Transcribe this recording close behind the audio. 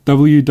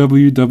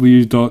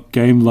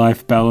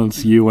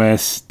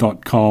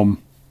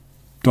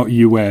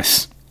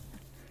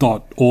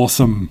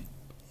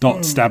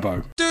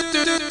www.gamelifebalanceus.com.us.awesome.stabo.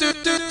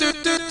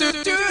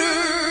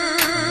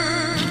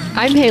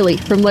 I'm Haley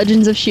from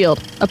Legends of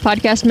S.H.I.E.L.D., a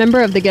podcast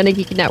member of the Gonna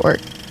Geek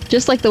Network,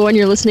 just like the one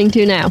you're listening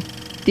to now.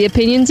 The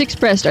opinions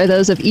expressed are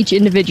those of each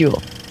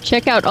individual.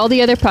 Check out all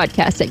the other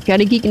podcasts at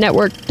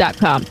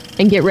GonnaGeekNetwork.com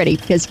and get ready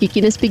because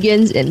geekiness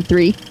begins in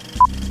 3,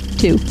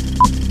 2,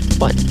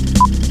 1.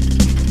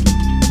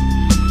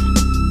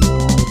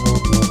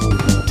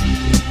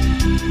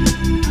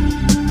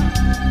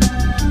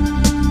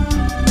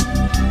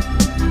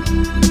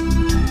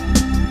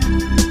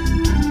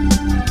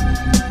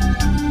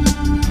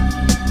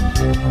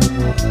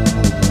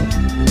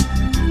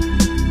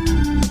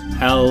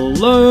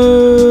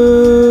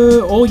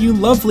 Hello, all you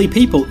lovely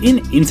people in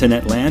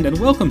internet land, and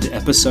welcome to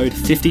episode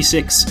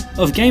 56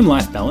 of Game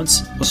Life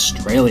Balance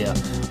Australia.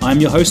 I'm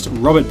your host,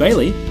 Robert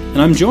Bailey,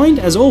 and I'm joined,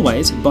 as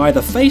always, by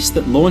the face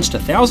that launched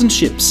 1,000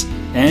 ships,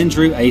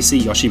 Andrew A.C.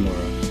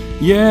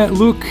 Yoshimura. Yeah,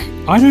 look,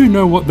 I don't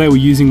know what they were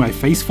using my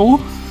face for.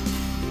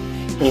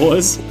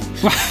 Oars?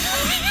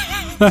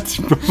 That's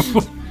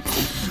probably...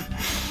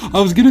 I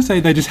was going to say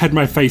they just had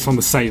my face on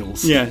the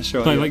sails. Yeah,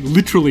 sure. Like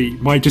literally,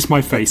 my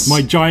face,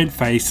 my giant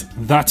face,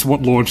 that's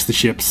what launched the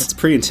ships. It's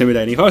pretty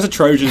intimidating. If I was a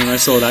Trojan and I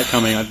saw that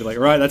coming, I'd be like,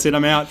 right, that's it,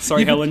 I'm out.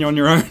 Sorry, Helen, you're on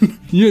your own.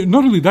 Yeah,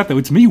 not only that though,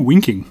 it's me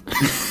winking.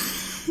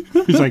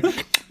 He's like,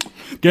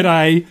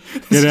 G'day,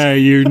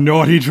 you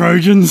naughty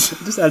Trojans.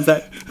 It just adds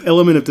that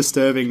element of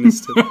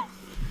disturbingness to it.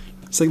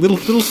 It's like little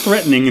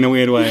threatening in a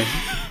weird way.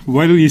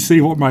 Wait till you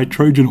see what my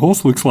Trojan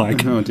horse looks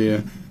like. Oh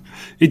dear.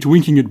 It's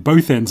winking at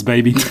both ends,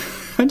 baby.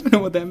 I don't know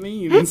what that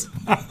means.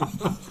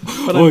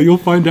 You'll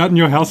find out in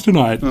your house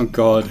tonight. Oh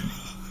god.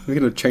 I'm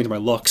going to change my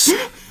locks.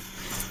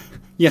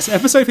 Yes,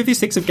 episode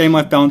 56 of Game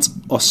Life Balance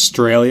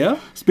Australia.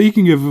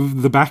 Speaking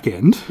of the back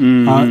end,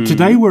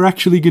 today we're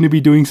actually going to be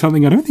doing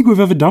something I don't think we've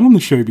ever done on the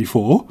show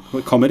before.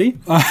 What, comedy?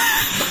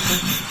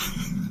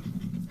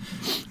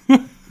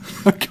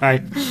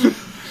 Okay.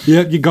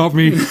 Yeah, you got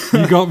me.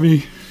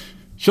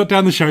 Shut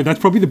down the show. That's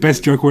probably the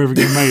best joke we're ever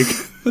going to make.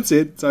 That's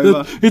it. It's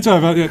over. It's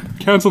over. Yeah.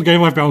 Cancel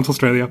Game Life Balance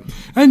Australia.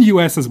 And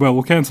US as well.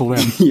 We'll cancel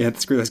them. Yeah,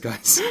 screw those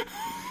guys.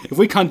 If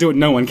we can't do it,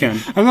 no one can.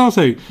 And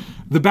also,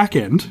 the back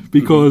end,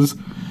 because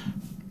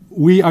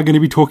we are going to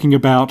be talking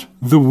about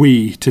the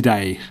Wii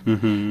today.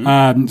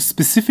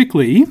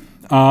 Specifically,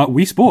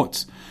 Wii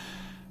Sports.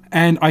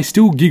 And I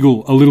still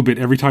giggle a little bit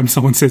every time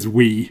someone says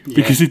Wii,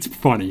 because it's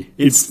funny.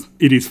 It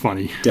is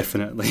funny.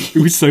 Definitely.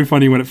 It was so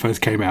funny when it first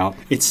came out.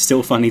 It's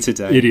still funny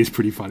today. It is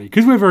pretty funny,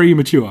 because we're very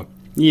immature.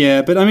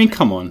 Yeah, but I mean,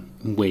 come on,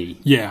 Wii.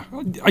 Yeah,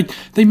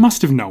 they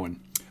must have known.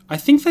 I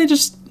think they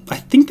just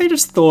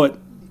thought,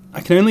 I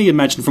can only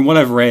imagine from what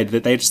I've read,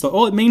 that they just thought,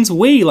 oh, it means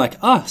we, like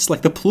us,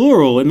 like the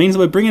plural. It means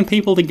we're bringing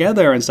people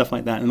together and stuff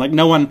like that. And like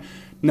no one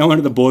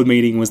at the board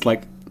meeting was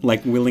like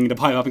willing to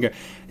pipe up and go,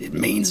 it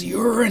means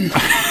urine.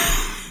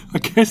 I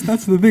guess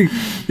that's the thing,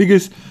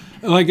 because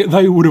like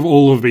they would have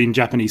all have been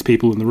Japanese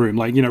people in the room.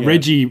 Like,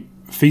 Reggie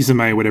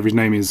Fils-Aimé, whatever his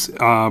name is,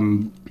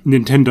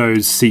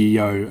 Nintendo's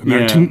CEO,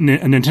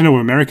 Nintendo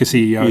America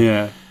CEO.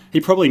 Yeah, he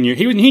probably knew.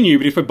 He knew,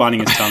 but he was biting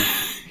his tongue.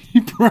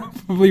 He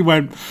probably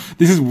went,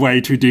 this is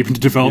way too deep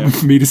into development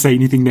for me to say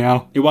anything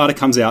now. Iwata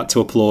comes out to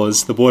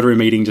applause. The boardroom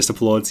meeting just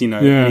applauds,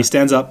 And he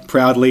stands up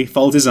proudly,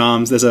 folds his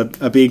arms. There's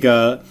a big,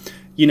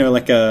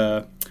 like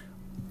a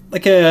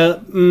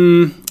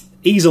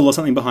easel or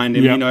something behind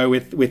him,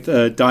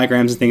 with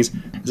diagrams and things.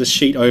 There's a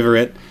sheet over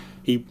it.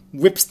 He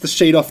whips the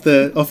sheet off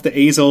the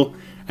easel,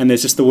 and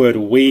there's just the word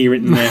 "we"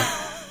 written there.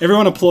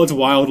 Everyone applauds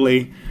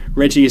wildly.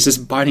 Reggie is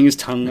just biting his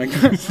tongue like,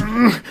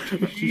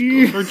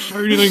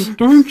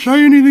 don't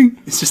say anything.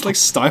 It's just like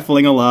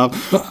stifling a laugh.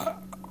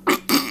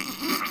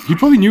 He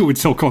probably knew it would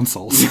sell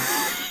consoles.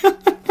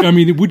 I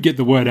mean, it would get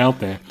the word out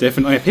there.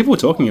 Definitely. People were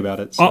talking about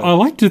it. So. I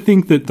like to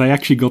think that they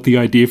actually got the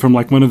idea from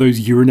like one of those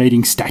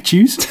urinating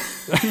statues.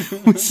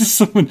 It's just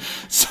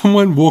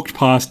someone walked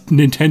past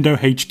Nintendo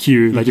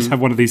HQ. They just have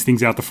one of these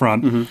things out the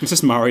front. It's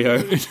just Mario.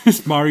 It's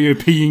just Mario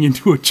peeing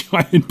into a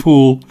giant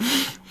pool.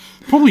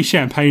 Probably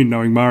champagne,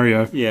 knowing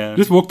Mario. Yeah.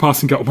 Just walk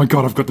past and go, oh my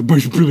god, I've got the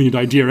most brilliant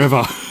idea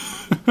ever.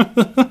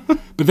 But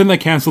then they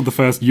cancelled the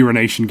first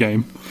urination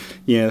game.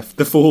 Yeah,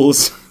 the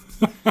fools.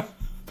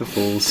 The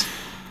fools.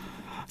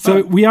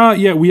 So we are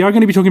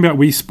going to be talking about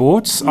Wii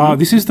Sports.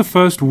 This is the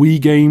first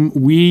Wii game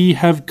we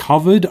have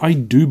covered, I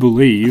do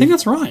believe. I think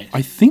that's right.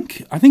 I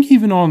think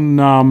even on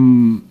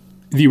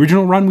the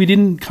original run, we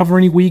didn't cover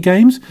any Wii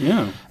games.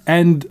 Yeah.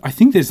 And I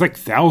think there's like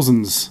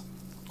thousands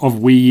of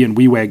Wii and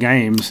WiiWare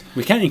games.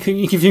 We can if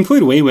you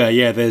include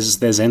WiiWare,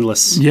 there's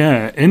endless.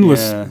 Yeah,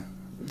 endless. Yeah.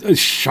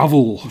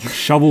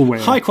 Shovelware.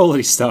 High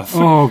quality stuff.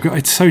 Oh god,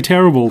 it's so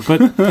terrible. But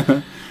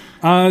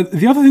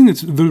the other thing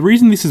the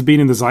reason this has been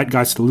in the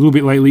zeitgeist a little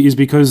bit lately is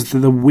because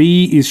the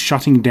Wii is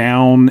shutting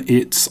down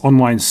its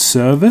online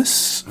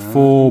service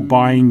for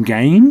buying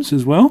games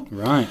as well.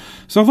 Right.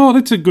 So I thought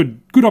it's a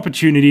good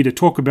opportunity to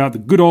talk about the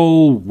good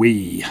old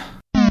Wii.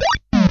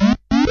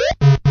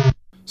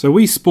 So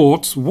Wii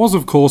Sports was,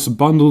 of course,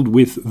 bundled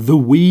with the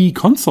Wii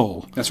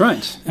console. That's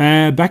right.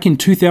 Back in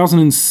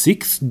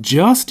 2006,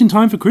 just in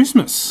time for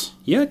Christmas.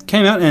 Yeah, it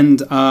came out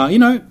and,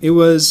 it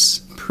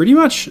was pretty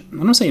much, I don't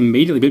want to say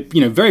immediately, but,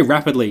 very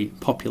rapidly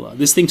popular.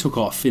 This thing took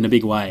off in a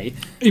big way.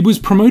 It was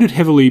promoted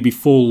heavily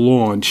before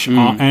launch,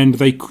 and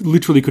they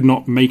literally could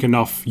not make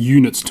enough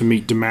units to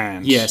meet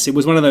demand. Yes, it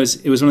was one of those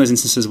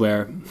instances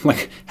where,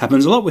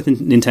 happens a lot with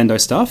Nintendo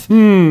stuff.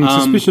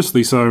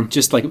 Suspiciously so.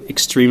 Just,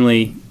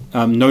 extremely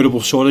notable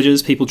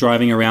shortages, people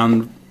driving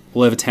around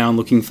all over town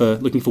looking for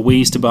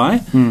Wiis to buy.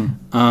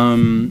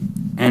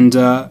 And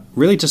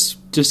really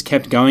just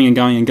kept going and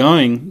going and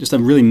going. Just a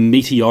really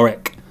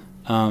meteoric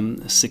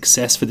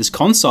success for this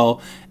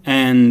console,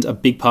 and a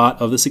big part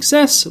of the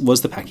success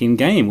was the pack-in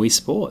game, Wii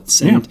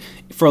Sports. And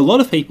for a lot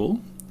of people,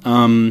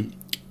 the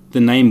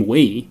name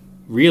Wii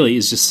really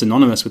is just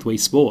synonymous with Wii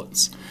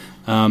Sports.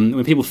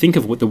 When people think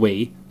of the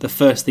Wii, the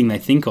first thing they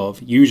think of,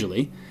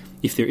 usually,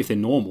 if they're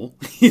normal,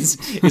 is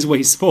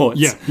Wii Sports.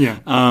 Yeah.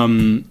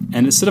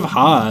 And it's sort of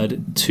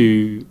hard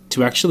to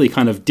actually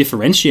kind of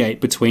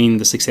differentiate between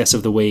the success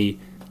of the Wii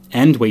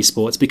and Wii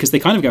Sports, because they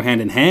kind of go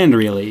hand in hand,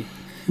 really.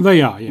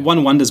 They are, yeah.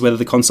 One wonders whether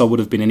the console would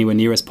have been anywhere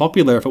near as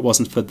popular if it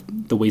wasn't for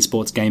the Wii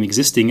Sports game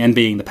existing and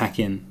being the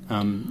pack-in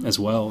as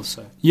well.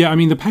 So yeah, I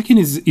mean, the pack-in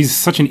is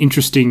such an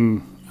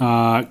interesting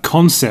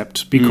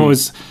concept,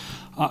 because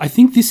I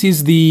think this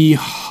is the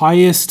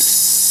highest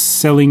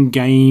selling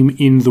game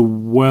in the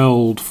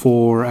world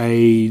for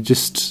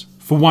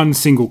one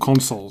single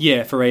console.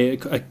 Yeah, for a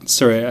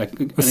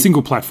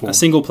single platform. A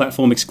single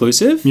platform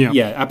exclusive.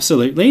 Yeah,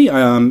 absolutely.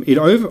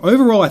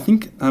 Overall, I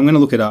think I'm going to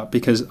look it up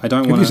because I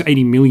don't want to. It's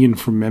 80 million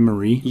from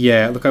memory.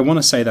 Yeah, look, I want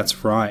to say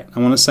that's right. I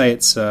want to say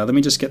it's. Let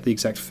me just get the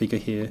exact figure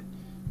here.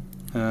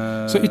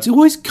 So it's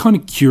always kind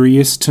of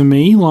curious to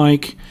me,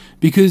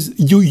 because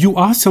you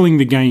are selling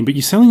the game, but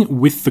you're selling it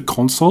with the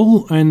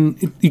console,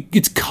 and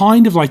it's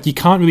kind of like you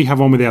can't really have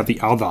one without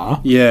the other.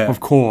 Yeah, of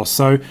course.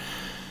 So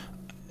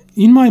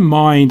in my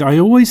mind, I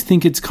always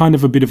think it's kind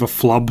of a bit of a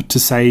flub to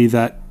say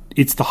that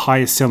it's the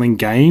highest selling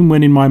game,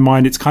 when in my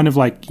mind it's kind of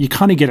like you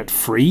kind of get it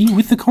free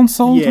with the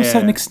console to a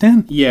certain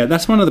extent. Yeah,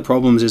 that's one of the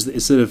problems, is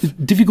it's sort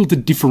of difficult to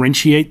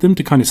differentiate them,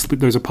 to kind of split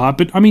those apart.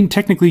 But I mean,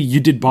 technically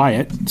you did buy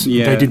it.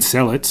 They did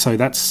sell it, so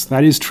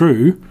that is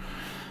true.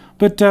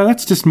 But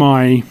that's just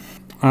my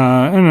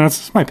I don't know,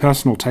 that's my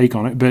personal take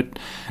on it. But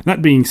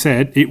that being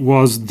said, it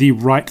was the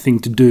right thing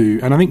to do.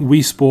 And I think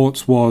Wii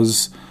Sports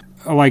was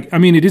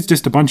it is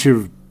just a bunch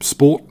of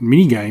sport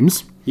mini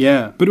games.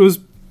 Yeah. But it was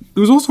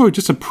also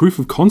just a proof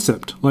of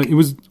concept. It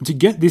was to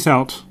get this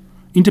out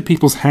into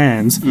people's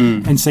hands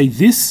and say,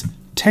 this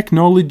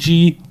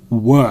technology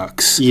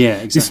works. Yeah,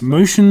 exactly. This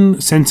motion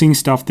sensing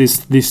stuff,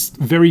 this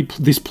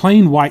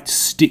plain white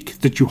stick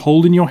that you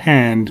hold in your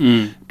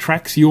hand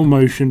tracks your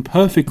motion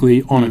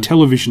perfectly on a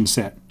television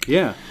set.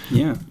 Yeah.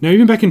 Now,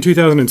 even back in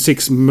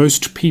 2006,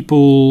 most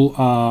people,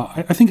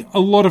 I think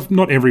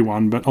not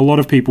everyone, but a lot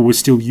of people were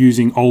still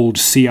using old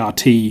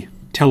CRT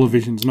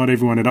televisions. Not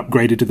everyone had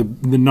upgraded to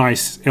the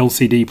nice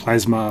LCD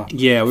plasma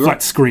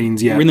flat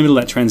screens yet. We're in the middle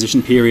of that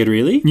transition period,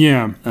 really.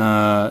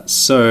 Yeah.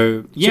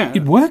 So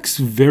it works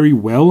very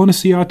well on a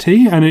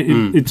CRT,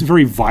 and it's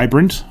very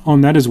vibrant on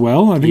that as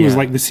well. I think it was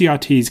the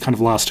CRT's kind of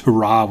last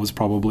hurrah was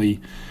probably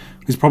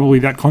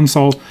that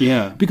console.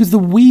 Yeah. Because the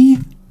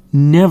Wii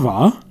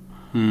never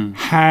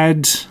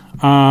had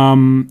a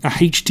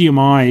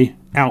HDMI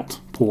out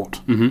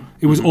port.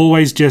 It was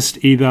always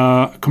just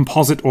either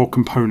composite or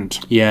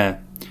component. Yeah,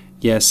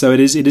 so it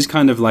is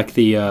kind of like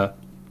the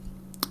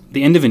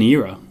end of an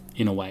era,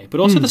 in a way, but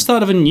also the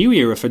start of a new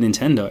era for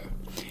Nintendo.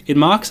 It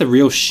marks a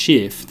real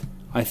shift,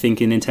 I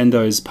think, in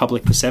Nintendo's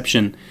public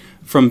perception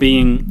from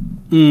being...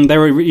 they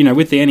were,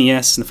 with the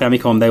NES and the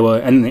Famicom, they were...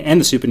 and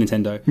the Super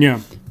Nintendo. Yeah.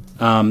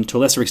 To a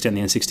lesser extent,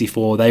 the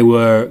N64, they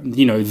were,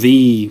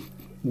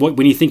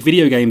 when you think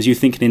video games, you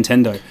think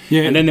Nintendo.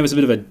 Yeah. And then there was a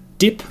bit of a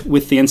dip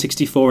with the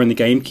N64 and the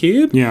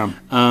GameCube. Yeah.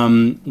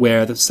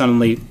 Where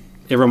suddenly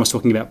everyone was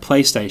talking about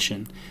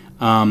PlayStation.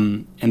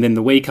 And then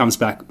the Wii comes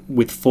back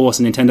with force,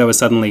 and Nintendo is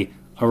suddenly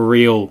a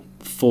real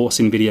force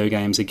in video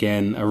games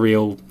again, a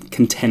real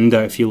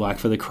contender, if you like,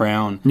 for the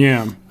crown.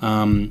 Yeah.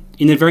 In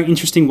a very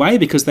interesting way,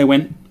 because they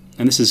went,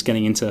 and this is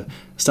getting into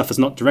stuff that's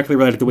not directly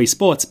related to Wii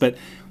Sports, but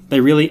they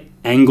really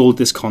angled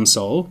this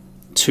console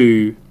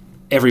to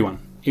everyone.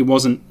 It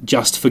wasn't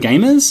just for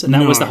gamers, and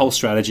that was the whole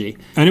strategy.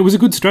 And it was a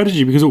good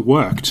strategy because it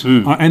worked.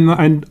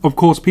 And of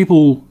course,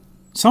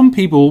 some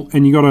people,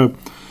 and you got to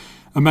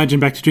imagine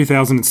back to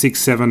 2006,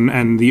 7,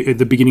 and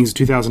the beginnings of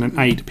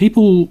 2008,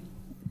 people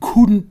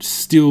couldn't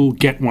still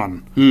get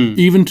one.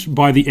 Even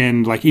by the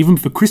end, even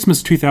for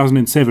Christmas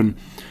 2007,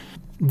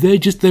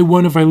 they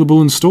weren't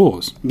available in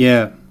stores.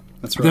 Yeah,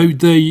 that's right.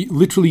 They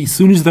literally, as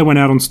soon as they went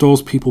out on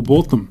stores, people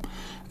bought them.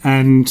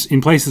 And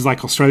in places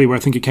like Australia, where I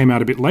think it came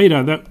out a bit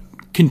later, that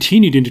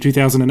continued into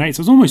 2008. So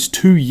it was almost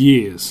 2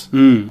 years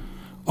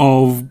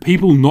of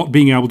people not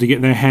being able to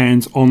get their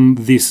hands on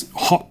this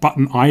hot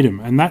button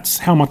item. And that's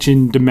how much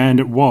in demand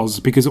it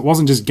was, because it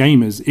wasn't just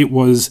gamers, it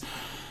was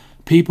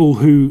people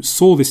who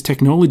saw this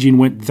technology and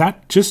went,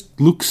 that just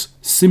looks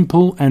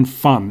simple and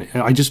fun.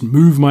 I just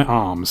move my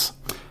arms.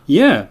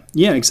 Yeah,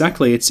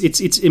 exactly.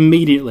 It's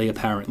immediately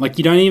apparent. Like,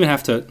 you don't even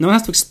have to, no one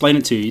has to explain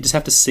it to you. You just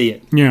have to see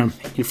it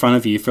in front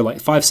of you for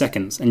like 5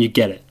 seconds, and you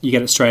get it. You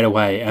get it straight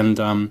away,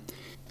 and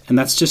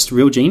that's just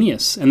real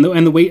genius. And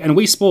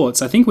Wii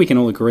Sports, I think we can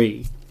all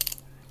agree,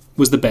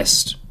 was the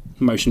best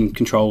motion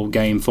control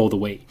game for the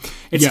Wii.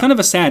 It's kind of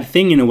a sad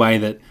thing in a way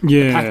that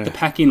the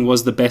pack-in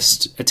was the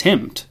best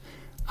attempt.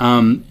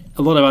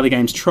 A lot of other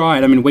games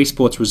tried. I mean, Wii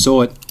Sports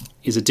Resort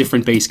is a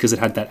different beast because it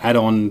had that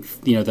add-on,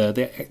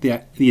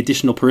 the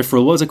additional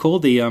peripheral. What was it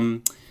called?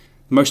 The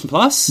Motion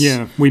Plus?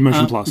 Yeah, Wii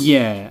Motion Plus.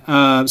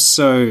 Yeah.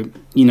 So,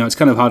 it's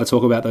kind of hard to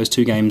talk about those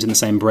two games in the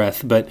same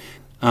breath, but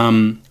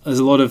there's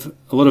a lot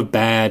of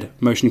bad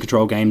motion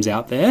control games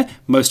out there.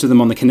 Most of them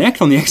on the Kinect,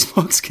 on the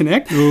Xbox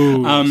Kinect.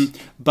 Ooh,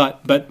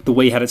 but the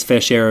Wii had its fair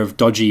share of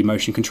dodgy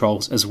motion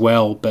controls as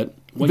well. But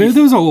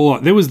there was a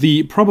lot. There was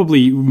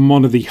probably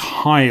one of the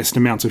highest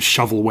amounts of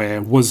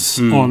shovelware was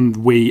on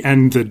Wii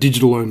and the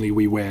digital-only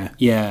WiiWare.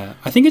 Yeah,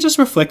 I think it just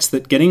reflects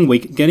that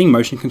getting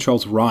motion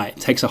controls right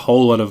takes a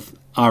whole lot of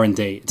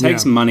R&D. It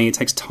takes money. It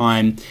takes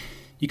time.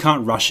 You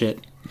can't rush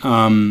it.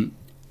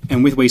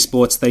 And with Wii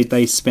Sports,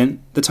 they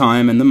spent the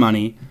time and the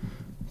money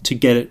to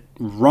get it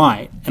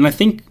right. And I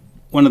think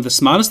one of the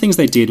smartest things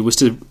they did was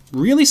to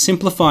really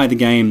simplify the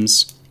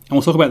games, and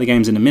we'll talk about the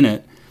games in a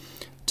minute,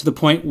 to the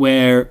point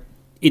where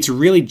it's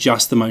really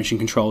just the motion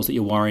controls that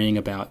you're worrying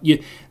about. You're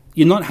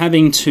not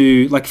having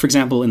to, like, for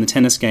example, in the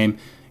tennis game,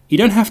 you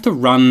don't have to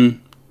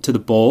run to the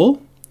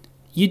ball.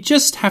 You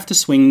just have to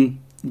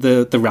swing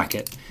the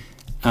racket.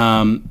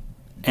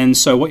 And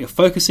so what you're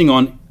focusing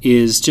on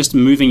is just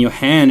moving your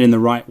hand in the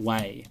right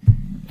way.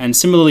 And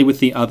similarly with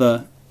the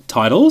other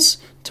titles,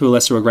 to a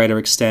lesser or greater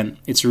extent,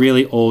 it's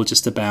really all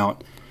just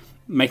about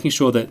making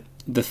sure that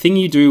the thing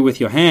you do with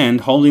your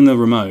hand, holding the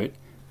remote,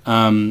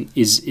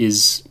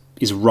 is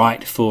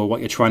right for what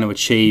you're trying to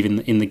achieve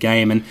in the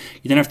game, and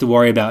you don't have to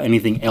worry about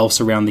anything else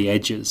around the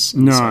edges.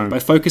 No. So by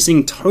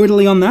focusing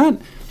totally on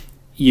that,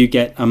 you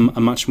get a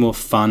much more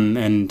fun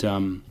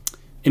and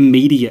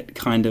immediate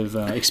kind of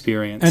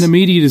experience. And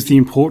immediate is the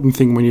important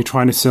thing when you're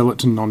trying to sell it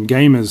to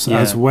non-gamers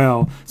as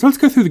well. So let's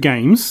go through the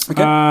games.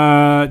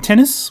 Okay.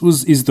 Tennis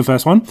is the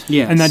first one.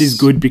 Yes. And that is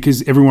good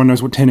because everyone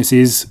knows what tennis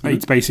is. Mm-hmm.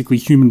 It's basically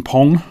human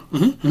pong.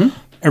 Mm-hmm. Mm-hmm.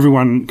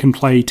 Everyone can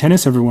play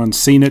tennis. Everyone's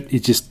seen it.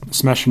 It's just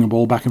smashing a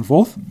ball back and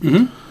forth.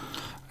 Mm-hmm.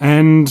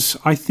 And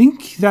I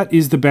think that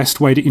is the best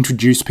way to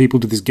introduce people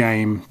to this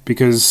game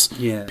because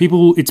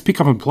it's pick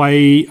up and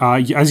play.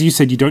 As you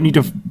said, you don't need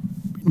to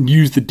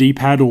use the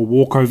D-pad or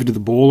walk over to the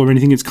ball or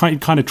anything. It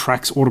kind of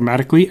tracks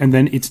automatically, and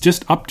then it's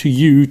just up to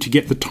you to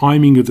get the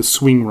timing of the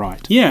swing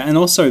right. Yeah, and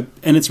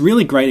it's a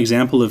really great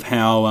example of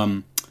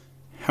how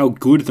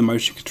good the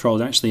motion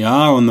controls actually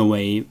are on the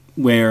Wii,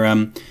 where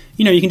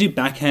you can do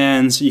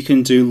backhands, you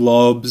can do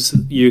lobs,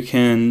 you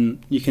can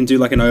do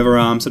like an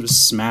overarm sort of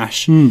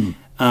smash, and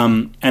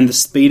the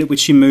speed at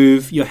which you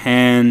move your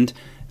hand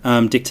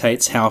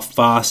dictates how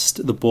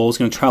fast the ball's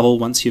going to travel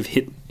once you've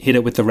hit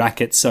it with the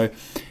racket. So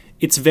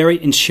it's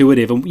very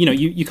intuitive, and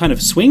you kind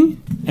of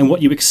swing, and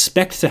what you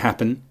expect to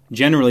happen,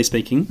 generally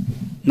speaking,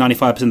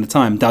 95% of the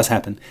time, does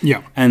happen.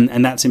 Yeah,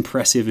 and that's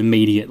impressive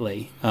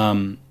immediately.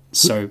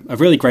 So a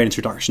really great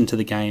introduction to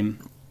the game,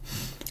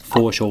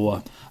 for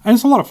sure. And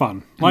it's a lot of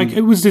fun. Like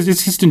it's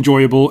just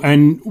enjoyable,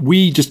 and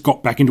we just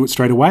got back into it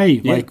straight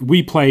away. Yeah. Like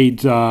we played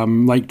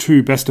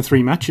 2 best of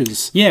 3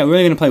 matches. Yeah, we were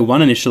going to play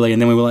one initially,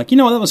 and then we were like, you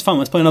know what, that was fun.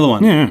 Let's play another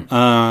one. Yeah,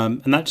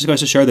 and that just goes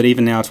to show that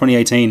even now,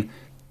 2018,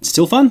 it's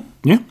still fun.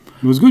 Yeah.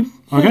 It was good.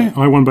 Okay, yeah.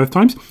 I won both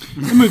times.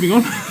 And moving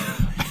on.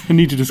 I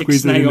needed to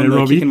squeeze that in there,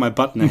 Robbie. Kicking my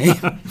butt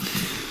now.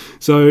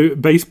 So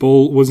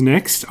baseball was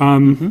next.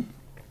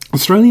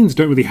 Australians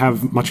don't really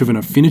have much of an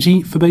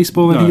affinity for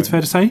baseball, I think it's fair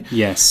to say.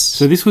 Yes.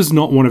 So this was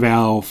not one of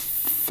our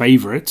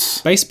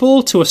favourites.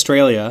 Baseball to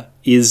Australia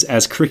is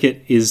as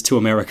cricket is to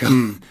America,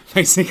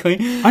 basically.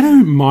 I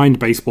don't mind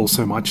baseball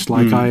so much.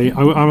 Like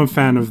I'm a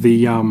fan of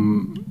the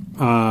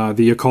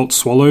Occult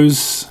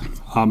Swallows,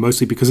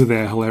 mostly because of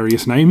their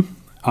hilarious name.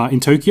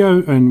 In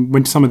Tokyo and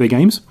went to some of their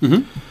games.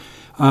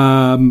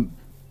 Mm-hmm.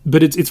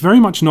 But it's very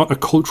much not a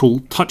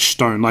cultural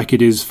touchstone like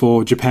it is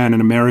for Japan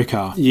and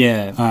America.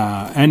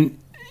 Yeah. And,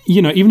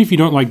 even if you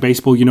don't like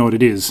baseball, you know what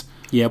it is.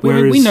 Yeah,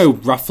 we know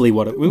roughly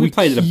what it... We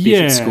played it a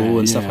bit at school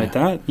and stuff like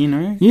that,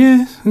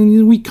 Yeah,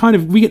 and we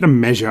get the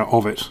measure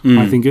of it,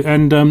 I think.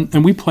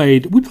 And we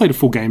played a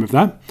full game of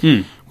that,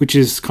 which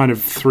is kind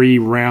of 3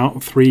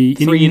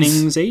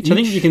 innings each. I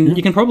think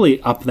you can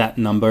probably up that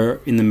number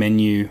in the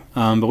menu,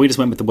 but we just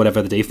went with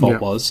whatever the default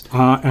was.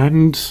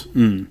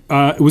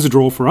 It was a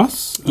draw for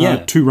us.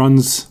 2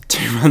 runs.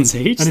 2 runs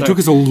each. And it took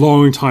us a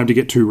long time to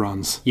get 2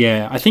 runs.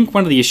 Yeah, I think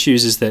one of the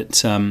issues is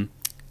that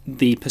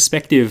the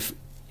perspective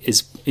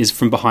is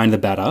from behind the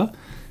batter.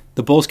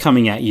 The ball's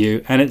coming at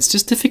you, and it's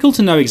just difficult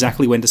to know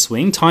exactly when to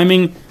swing.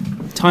 Timing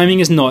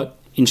is not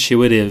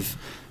intuitive,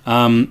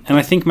 and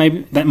I think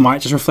maybe that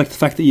might just reflect the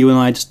fact that you and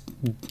I just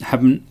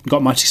haven't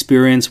got much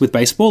experience with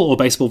baseball or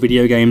baseball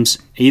video games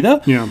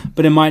either. Yeah.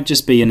 But it might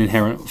just be an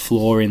inherent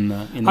flaw in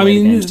the way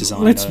the game's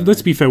designed.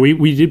 Let's be fair.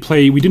 We didn't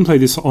play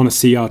this on a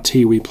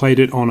CRT. We played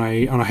it on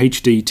a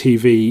HD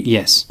TV.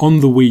 Yes. On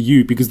the Wii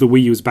U, because the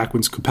Wii U is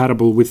backwards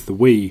compatible with the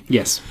Wii.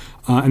 Yes.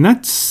 And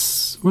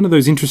that's one of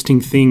those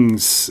interesting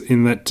things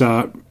in that,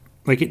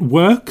 it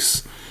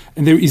works,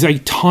 and there is a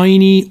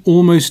tiny,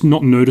 almost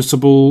not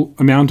noticeable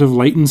amount of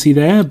latency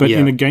there, but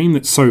in a game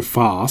that's so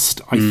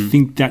fast, I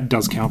think that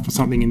does count for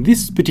something in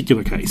this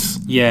particular case.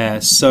 Yeah,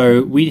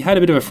 so we had a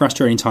bit of a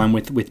frustrating time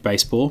with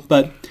baseball,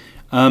 but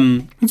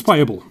it's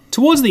playable.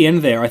 Towards the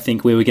end there, I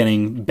think we were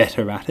getting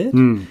better at it.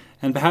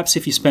 And perhaps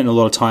if you spent a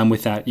lot of time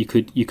with that, you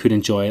could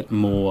enjoy it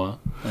more.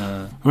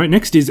 All right,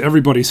 next is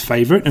everybody's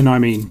favourite, and I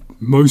mean,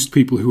 most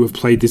people who have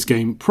played this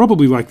game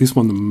probably like this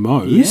one the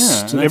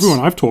most. Yeah, everyone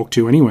I've talked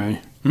to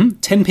anyway.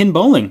 10-pin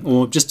bowling,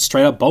 or just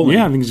straight up bowling.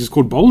 Yeah, I think it's just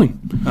called bowling.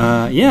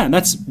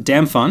 That's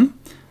damn fun.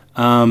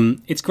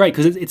 It's great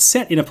because it's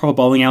set in a proper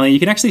bowling alley. You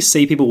can actually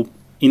see people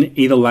in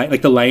either lane,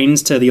 like the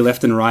lanes to the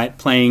left and right,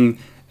 playing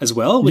as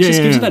well, which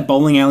just gives you that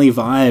bowling alley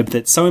vibe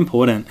that's so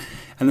important.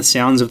 And the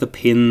sounds of the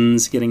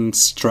pins getting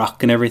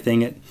struck and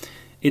everything.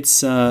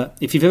 It's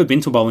if you've ever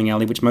been to a bowling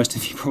alley, which most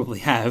of you probably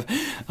have,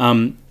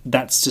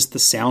 that's just the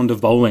sound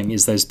of bowling,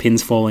 is those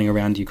pins falling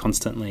around you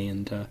constantly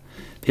and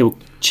people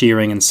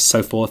cheering and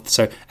so forth.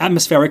 So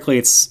atmospherically,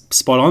 it's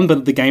spot on,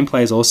 but the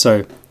gameplay is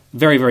also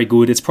very, very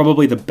good. It's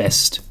probably the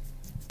best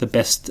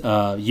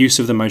use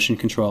of the motion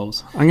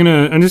controls.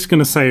 I'm just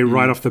gonna say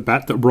right off the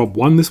bat that Rob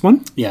won this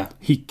one. Yeah,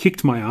 he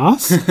kicked my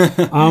ass.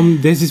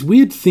 There's this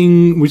weird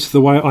thing, which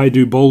the way I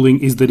do bowling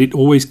is that it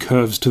always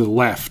curves to the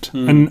left,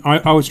 and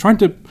I was trying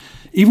to.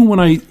 Even when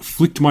I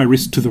flicked my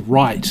wrist to the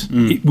right,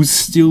 it was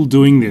still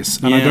doing this,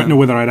 and I don't know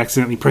whether I'd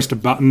accidentally pressed a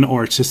button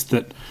or it's just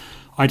that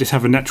I just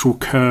have a natural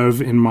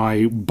curve in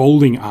my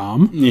bowling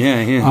arm.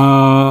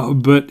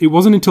 But it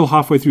wasn't until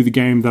halfway through the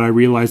game that I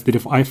realised that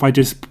if I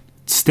just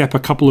step a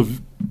couple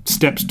of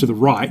steps to the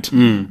right,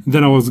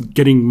 then I was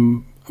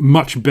getting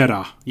much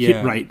better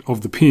hit rate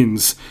of the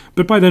pins.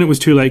 But by then it was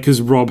too late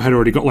because Rob had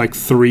already got like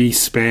 3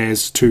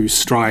 spares, 2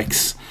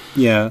 strikes,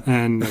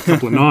 and a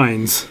couple of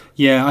 9s.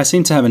 Yeah, I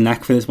seem to have a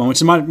knack for this one,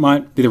 which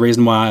might be the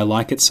reason why I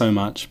like it so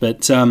much.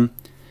 But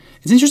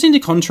it's interesting to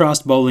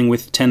contrast bowling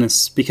with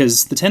tennis,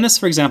 because the tennis,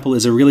 for example,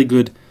 is a really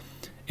good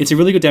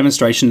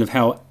demonstration of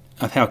how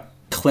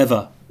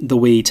clever the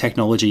Wii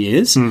technology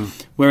is.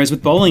 Whereas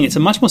with bowling, it's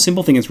a much more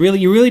simple thing.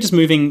 You're really just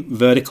moving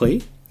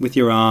vertically with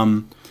your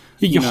arm.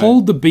 You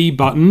hold the B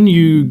button,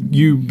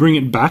 you bring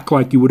it back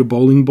like you would a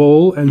bowling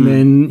ball, and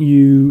then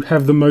you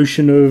have the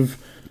motion of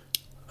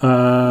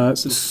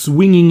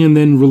swinging and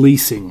then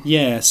releasing.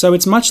 Yeah, so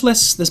there's much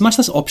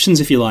less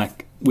options, if you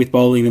like, with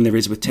bowling than there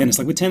is with tennis.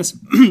 Like with tennis,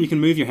 you can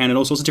move your hand in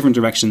all sorts of different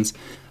directions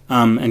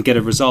and get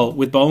a result.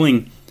 With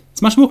bowling,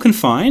 it's much more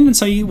confined, and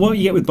so what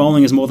you get with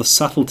bowling is more the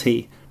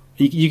subtlety.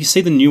 You can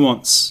see the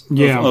nuance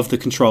of the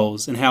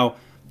controls and how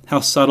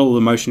subtle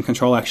the motion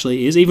control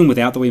actually is, even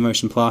without the Wii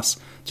Motion Plus,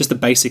 just the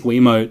basic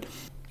Wiimote.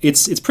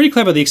 It's pretty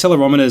clever, the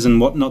accelerometers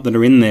and whatnot that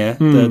are in there,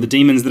 the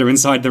demons that are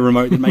inside the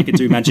remote that make it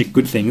do magic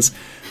good things,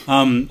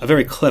 are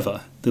very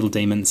clever little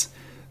demons.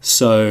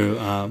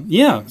 So,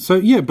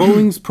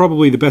 bowling's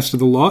probably the best of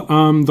the lot.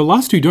 The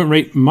last two don't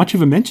rate much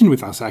of a mention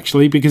with us,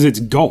 actually, because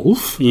it's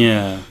golf.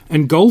 Yeah.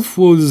 And golf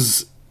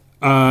was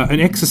an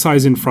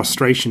exercise in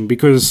frustration,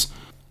 because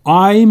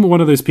I'm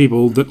one of those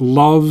people that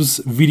loves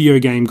video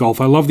game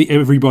golf. I love the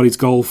Everybody's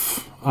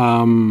Golf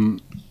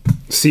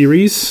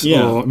series,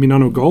 or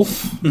Minano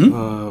Golf.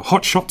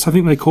 Hot Shots, I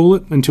think they call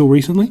it, until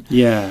recently.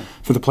 Yeah.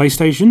 For the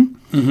PlayStation.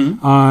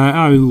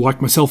 I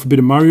like myself a bit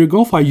of Mario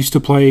Golf. I used to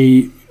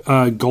play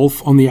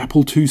golf on the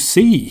Apple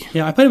IIc.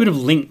 Yeah, I played a bit of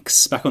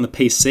Lynx back on the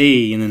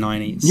PC in the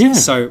 90s. Yeah.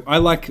 So I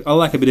like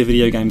a bit of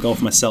video game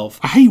golf myself.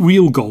 I hate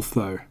real golf,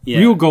 though. Yeah.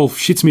 Real golf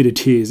shits me to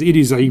tears. It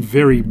is a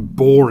very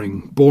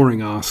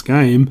boring-ass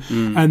game.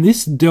 And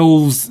this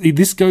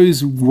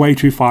goes way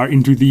too far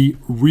into the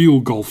real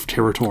golf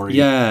territory.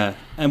 Yeah.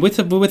 And with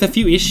a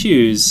few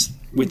issues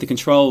with the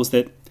controls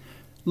that...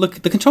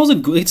 Look, the controls are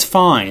good. It's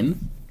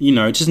fine.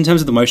 Just in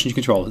terms of the motion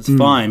control, it's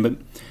fine. But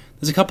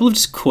there's a couple of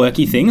just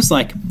quirky things,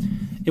 like...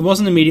 It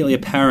wasn't immediately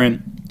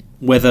apparent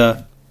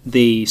whether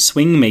the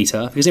swing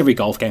meter, because every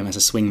golf game has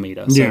a swing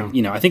meter, so,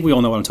 I think we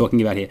all know what I'm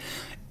talking about here.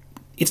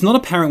 It's not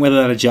apparent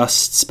whether that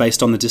adjusts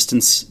based on the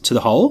distance to the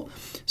hole.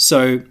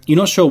 So you're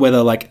not sure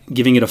whether, like,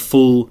 giving it the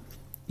full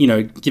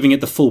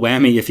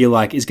whammy, if you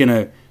like, is going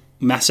to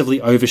massively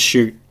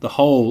overshoot the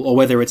hole, or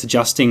whether it's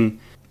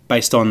adjusting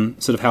based on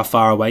sort of how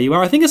far away you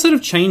are. I think it sort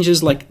of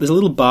changes, like, there's a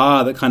little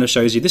bar that kind of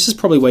shows you this is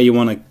probably where you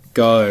want to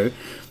go.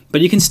 But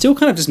you can still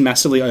kind of just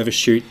massively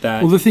overshoot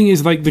that. Well, the thing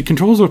is, like, the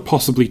controls are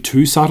possibly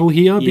too subtle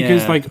here,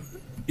 because,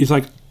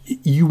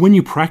 when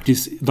you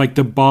practice, like,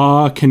 the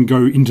bar can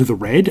go into the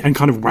red and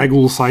kind of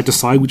waggle side to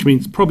side, which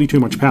means probably too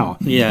much power.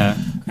 Yeah.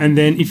 And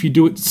then if you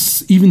do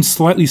it even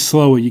slightly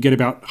slower, you get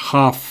about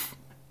half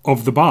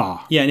of the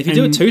bar. Yeah, and if you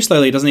do it too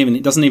slowly, it doesn't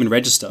even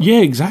register. Yeah,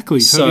 exactly.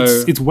 So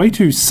it's way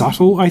too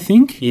subtle, I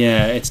think.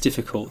 Yeah, it's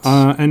difficult.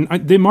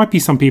 There might be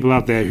some people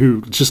out there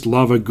who just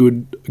love a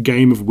good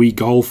game of Wii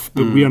Golf,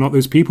 but we are not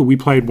those people. We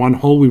played one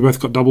hole, we both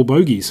got double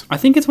bogeys. I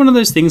think it's one of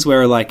those things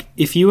where, like,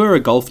 if you were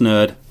a golf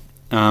nerd,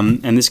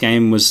 and this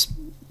game was,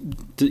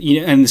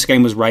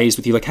 raised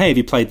with you, like, hey, have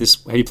you played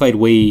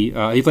Wii?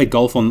 Have you played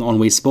golf on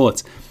Wii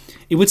Sports?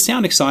 It would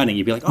sound exciting.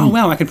 You'd be like, oh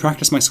wow, I can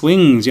practice my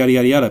swings, yada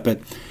yada yada. But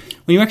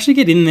when you actually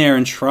get in there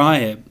and try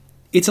it,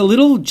 it's a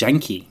little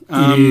janky.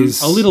 It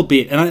is. A little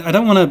bit. And I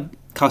don't want to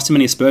cast too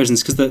many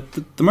aspersions because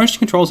the motion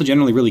controls are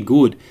generally really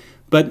good.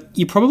 But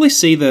you probably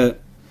see there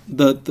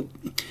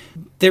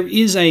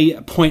is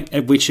a point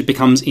at which it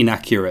becomes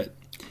inaccurate.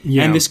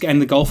 Yeah.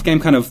 And the golf game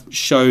kind of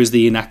shows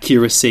the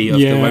inaccuracy of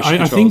the motion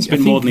controls a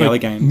bit more than the other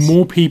games.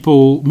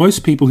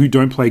 Most people who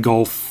don't play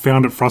golf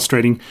found it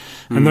frustrating.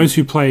 And those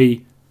who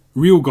play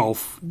real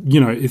golf,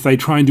 if they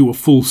try and do a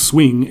full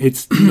swing,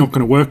 it's not going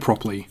to work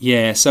properly.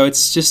 Yeah, so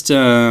it's just,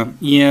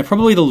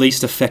 probably the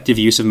least effective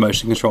use of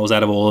motion controls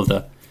out of all of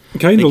the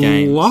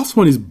games. Last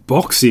one is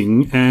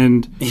boxing,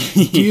 and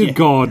dear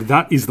God,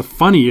 that is the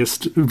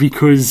funniest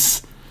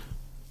because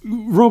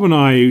Rob and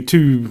I,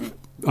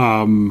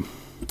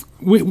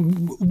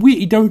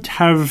 we don't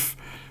have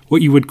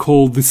what you would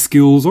call the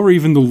skills or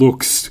even the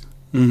looks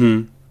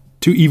to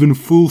even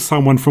fool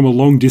someone from a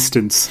long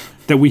distance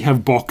that we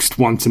have boxed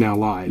once in our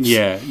lives.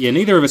 Yeah.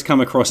 Neither of us come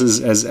across as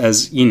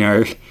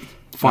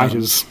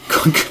fighters,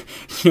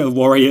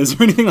 warriors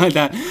or anything like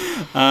that.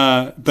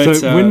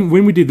 So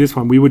when we did this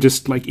one, we were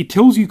just like, it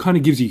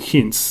gives you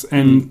hints,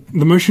 and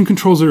the motion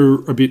controls are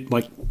a bit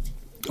like,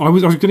 I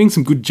was getting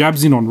some good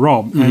jabs in on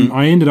Rob, and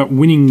I ended up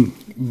winning.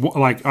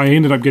 I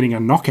ended up getting a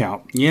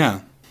knockout.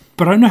 Yeah,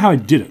 but I don't know how I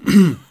did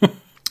it.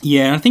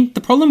 Yeah, I think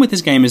the problem with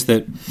this game is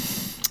that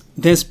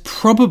there's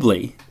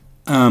probably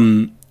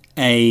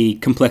a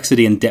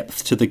complexity and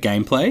depth to the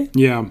gameplay.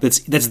 Yeah.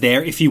 That's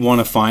there if you want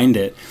to find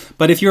it.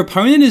 But if your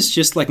opponent is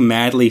just like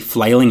madly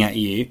flailing at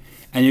you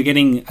and you're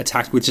getting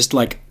attacked with just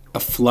like a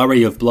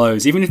flurry of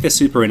blows, even if they're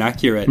super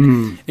inaccurate,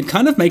 it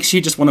kind of makes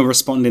you just want to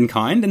respond in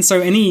kind. And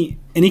so any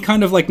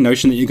kind of like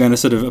notion that you're going to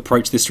sort of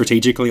approach this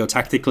strategically or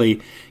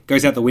tactically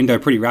goes out the window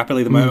pretty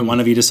rapidly the moment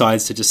one of you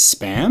decides to just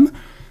spam.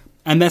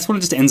 And that's what it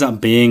just ends up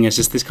being, is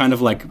just this kind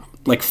of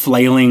like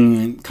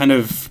flailing kind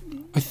of...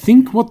 I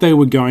think what they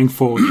were going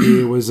for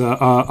here was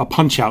a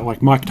Punch-Out,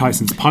 like Mike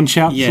Tyson's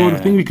Punch-Out sort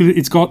of thing, because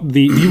it's got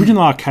the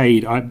original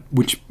arcade,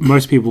 which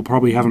most people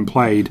probably haven't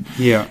played,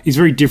 is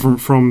very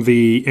different from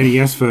the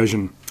NES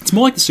version. It's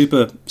more like the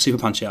Super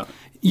Punch-Out.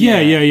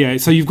 Yeah.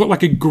 So you've got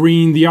like a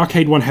green... The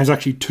arcade one has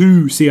actually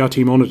two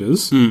CRT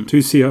monitors, two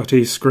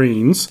CRT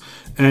screens,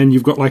 and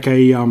you've got like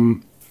a...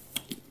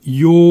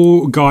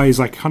 your guy is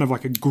like kind of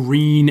like a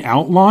green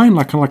outline,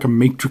 like kind of like a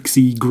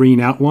matrixy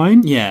green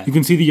outline. Yeah. You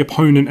can see the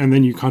opponent, and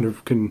then you kind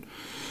of can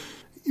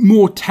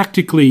more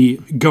tactically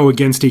go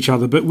against each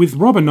other. But with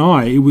Rob and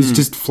I, it was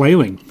just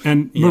flailing.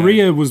 And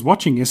Maria was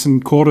watching us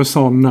and caught us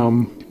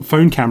on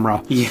phone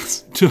camera.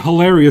 Yes. To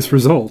hilarious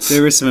results.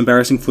 There is some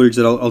embarrassing footage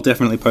that I'll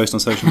definitely post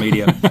on social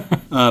media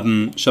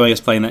showing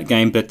us playing that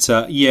game. But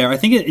I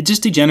think it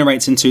just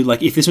degenerates into,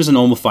 like, if this was a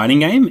normal fighting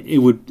game,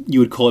 you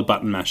would call it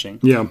button mashing.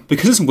 Yeah.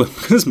 Because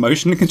it's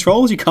motion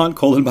controls, you can't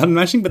call it button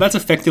mashing, but that's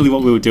effectively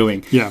what we were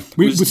doing. Yeah.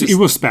 It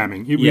was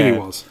spamming. It really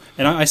was.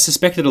 And I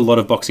suspect that a lot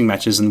of boxing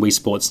matches and Wii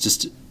Sports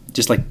just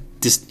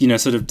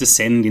sort of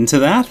descend into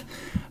that.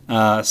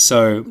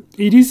 So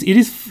it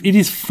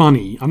is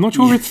funny. I'm not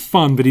sure if it's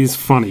fun, but it is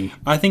funny.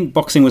 I think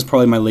boxing was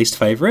probably my least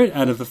favorite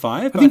out of the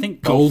five. I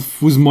think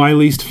golf was my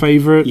least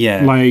favorite.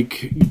 Yeah,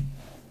 like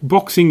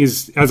boxing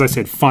is, as I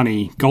said,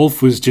 funny.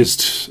 Golf was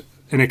just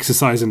an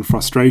exercise in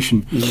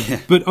frustration. Yeah.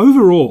 But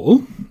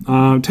overall,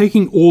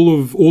 taking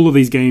all of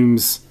these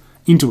games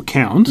into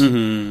account,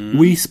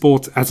 Wii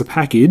Sports as a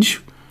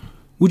package.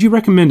 Would you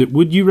recommend it?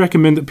 Would you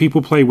recommend that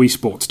people play Wii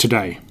Sports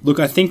today? Look,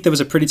 I think there was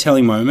a pretty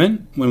telling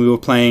moment when we were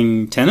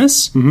playing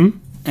tennis,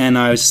 and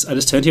I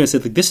just turned to you and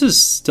said, like, "This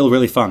is still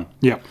really fun."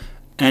 Yeah,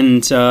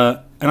 and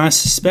I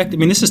suspect, I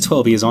mean, this is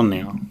 12 years on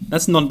now.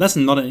 That's not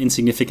an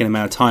insignificant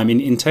amount of time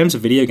in terms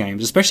of video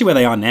games, especially where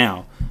they are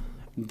now.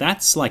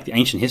 That's like the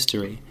ancient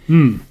history.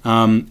 And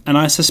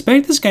I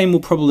suspect this game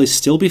will probably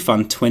still be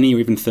fun 20 or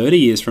even 30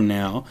 years from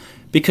now,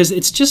 because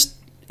it's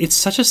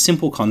such a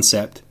simple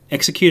concept,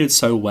 executed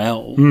so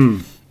well,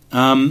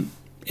 and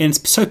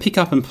it's so pick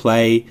up and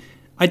play.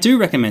 I do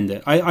recommend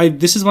it.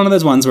 This is one of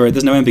those ones where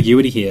there's no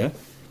ambiguity here.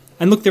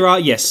 And look, there are,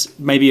 yes,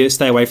 maybe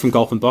stay away from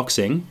golf and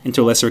boxing, and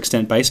to a lesser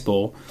extent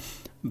baseball,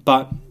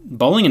 but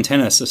bowling and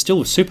tennis are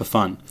still super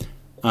fun.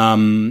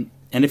 And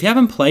if you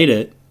haven't played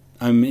it,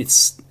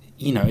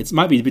 it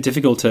might be a bit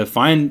difficult to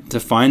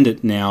find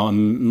it now.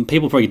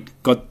 People probably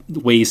got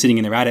Wii sitting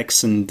in their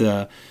attics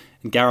and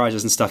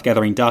garages and stuff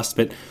gathering dust,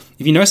 but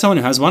if you know someone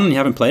who has one and you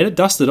haven't played it,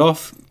 dust it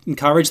off,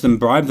 encourage them,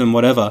 bribe them,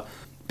 whatever,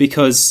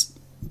 because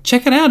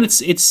check it out.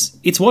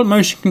 It's what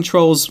motion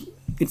controls.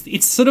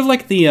 It's sort of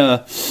like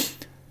the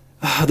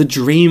the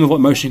dream of what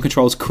motion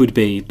controls could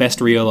be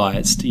best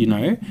realized, you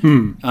know?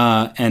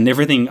 And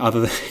everything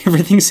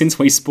everything since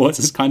Wii Sports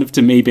has kind of,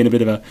 to me, been a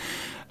bit of a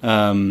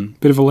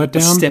letdown.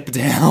 A step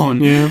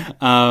down. Yeah.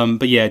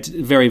 But yeah,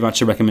 very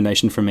much a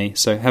recommendation from me.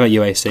 So how about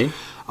you, AC?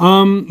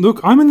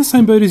 Look, I'm in the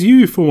same boat as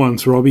you for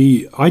once,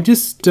 Robbie. I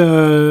just,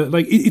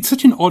 it's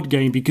such an odd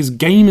game because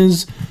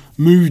gamers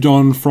moved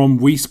on from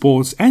Wii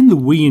Sports and the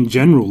Wii in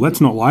general. Let's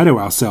not lie to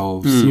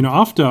ourselves. You know,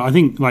 after, I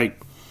think,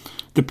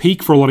 the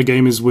peak for a lot of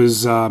gamers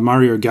was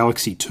Mario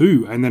Galaxy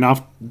 2. And then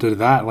after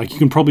that, you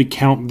can probably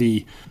count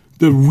the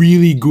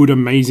really good,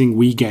 amazing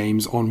Wii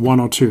games on one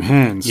or two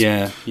hands.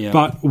 Yeah.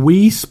 But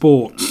Wii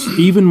Sports,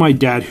 even my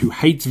dad, who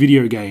hates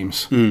video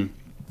games,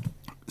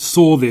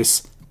 saw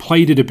this,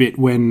 played it a bit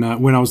when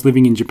I was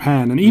living in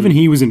Japan, and even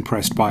he was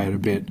impressed by it a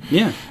bit.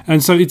 Yeah.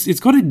 And so it's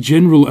got a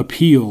general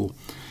appeal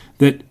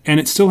and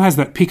it still has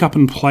that pick up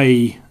and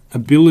play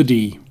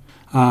ability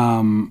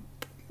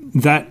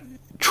that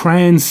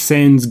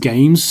transcends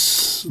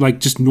games,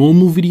 just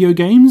normal video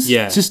games.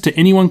 Yeah. It's just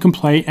anyone can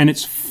play, and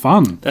it's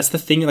fun. That's the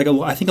thing.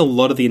 I think a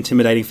lot of the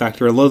intimidating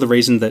factor, a lot of the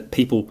reason that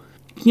people,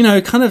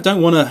 kind of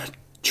don't want to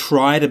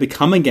try to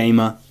become a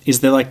gamer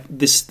is they're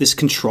this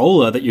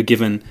controller that you're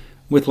given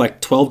with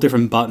 12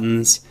 different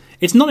buttons.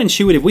 It's not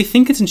intuitive. We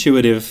think it's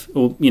intuitive,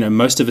 or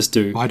most of us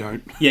do. I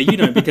don't. Yeah, you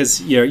don't,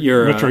 because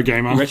you're retro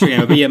gamer. Retro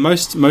gamer. But yeah,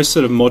 most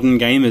sort of modern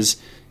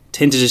gamers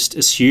tend to just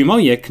assume, oh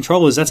yeah,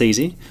 controllers, that's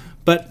easy.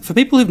 But for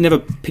people who've never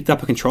picked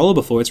up a controller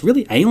before, it's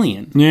really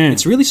alien. Yeah.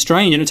 It's really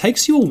strange, and it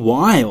takes you a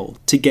while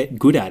to get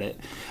good at it.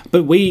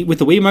 But with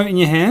the Wiimote in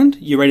your hand,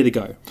 you're ready to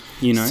go.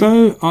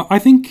 So I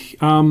think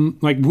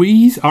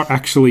Wiis are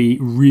actually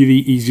really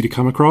easy to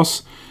come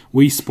across.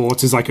 Wii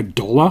Sports is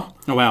 $1.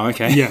 Oh wow,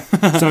 okay. Yeah.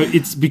 So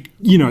it's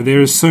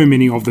there are so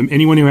many of them.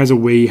 Anyone who has a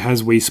Wii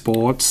has Wii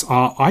Sports.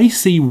 I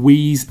see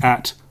Wiis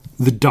at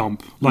the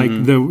dump.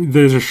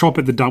 There's a shop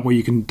at the dump where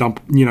you can dump,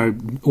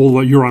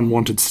 all your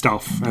unwanted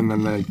stuff, and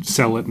then they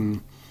sell it,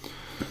 and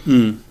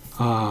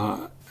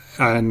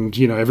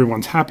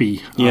everyone's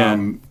happy. Yeah.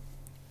 And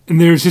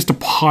there's just a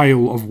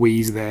pile of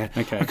Wiis there.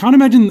 Okay. I can't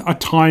imagine a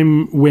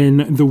time when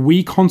the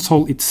Wii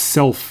console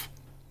itself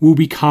will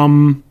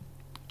become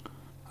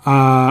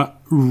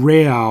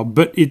rare,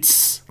 but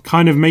it's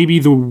kind of maybe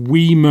the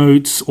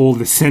Wiimotes or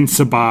the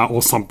sensor bar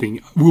or something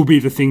will be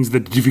the things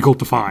that are difficult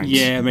to find.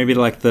 Yeah, maybe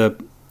the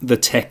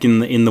tech in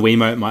the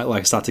Wiimote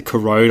might start to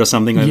corrode or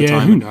something over time.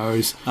 Yeah, who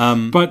knows?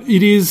 But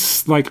it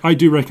is I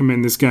do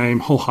recommend this game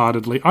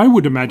wholeheartedly. I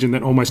would imagine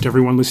that almost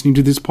everyone listening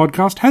to this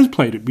podcast has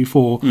played it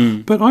before,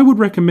 but I would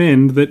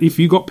recommend that if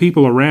you got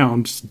people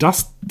around,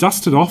 just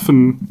dust it off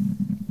and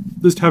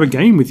just have a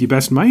game with your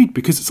best mate,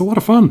 because it's a lot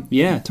of fun.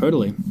 Yeah,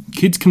 totally.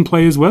 Kids can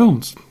play as well.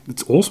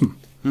 It's awesome.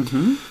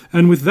 Mm-hmm.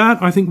 And with that,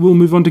 I think we'll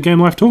move on to Game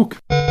Life Talk.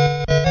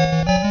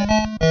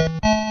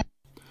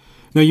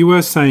 Now, you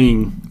were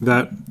saying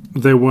that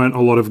there weren't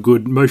a lot of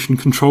good motion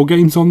control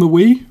games on the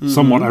Wii,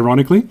 somewhat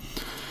ironically.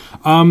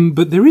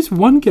 But there is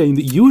one game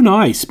that you and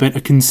I spent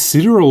a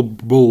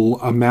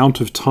considerable amount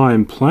of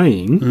time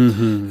playing,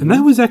 and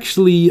that was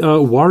actually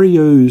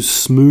Wario's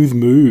Smooth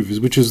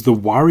Moves, which is the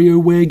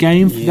WarioWare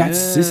game for that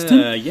system.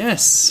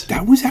 Yes.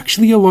 That was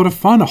actually a lot of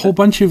fun. A whole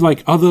bunch of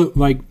other,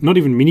 not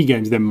even mini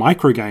games, they're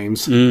micro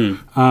games.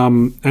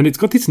 And it's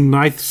got this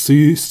nice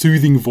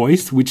soothing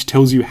voice which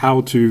tells you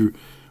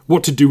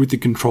what to do with the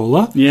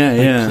controller.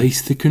 Yeah.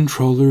 Place the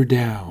controller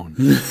down.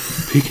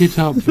 Pick it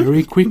up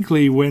very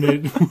quickly when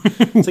it...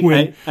 It's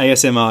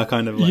ASMR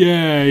kind of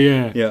Yeah.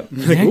 Yeah.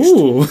 Next,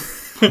 ooh.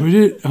 Put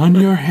it on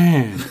your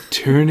hand.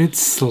 Turn it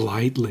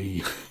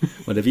slightly.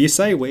 Whatever you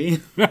say,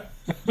 Wii.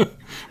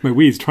 My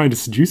Wii is trying to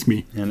seduce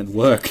me. And it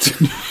worked.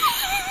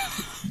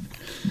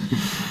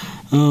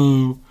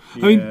 Oh. I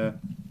mean...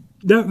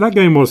 That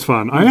game was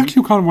fun. I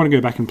actually kind of want to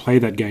go back and play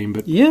that game,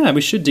 but... Yeah,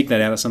 we should dig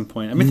that out at some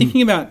point. I've been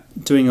thinking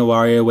about doing a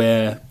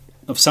WarioWare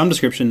of some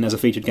description as a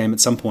featured game at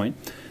some point.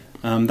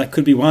 That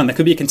could be one. That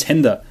could be a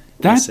contender.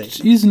 That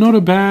is not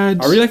a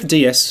bad... I really like the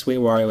DS Sweet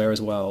WarioWare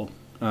as well.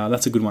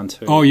 That's a good one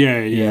too. Oh,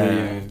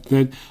 yeah.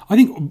 I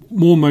think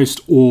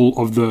almost all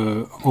of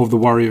the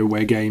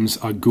WarioWare games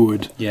are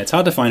good. Yeah, it's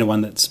hard to find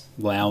one that's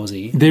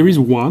lousy. There is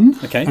one,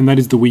 okay, and that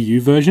is the Wii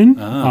U version,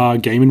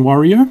 Game &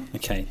 Wario.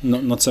 Okay,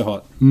 not so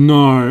hot.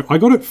 No, I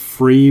got it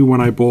free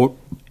when I bought...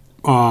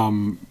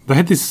 they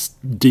had this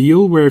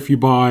deal where if you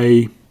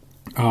buy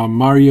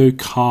Mario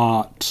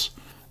Kart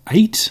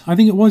 8, I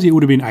think it was, it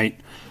would have been 8,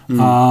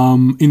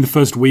 in the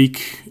first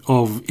week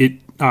of it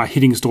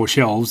hitting store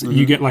shelves,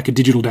 you get a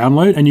digital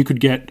download, and you could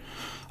get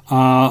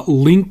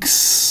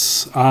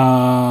Link's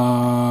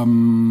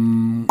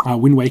Wind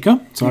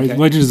Waker. Sorry,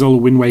 Legend of Zelda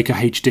Wind Waker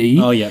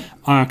HD. Oh, yeah.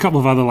 A couple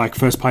of other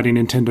first-party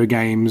Nintendo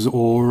games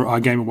or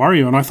Game &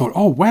 Wario, and I thought,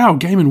 oh, wow,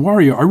 Game &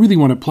 Wario, I really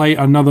want to play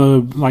another,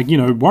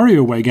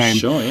 WarioWare game.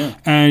 Sure, yeah.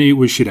 And it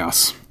was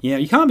shithouse. Yeah,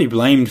 you can't be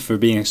blamed for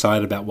being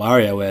excited about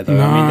WarioWare, though.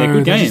 No, I mean, they're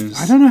good games.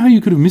 I don't know how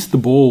you could have missed the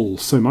ball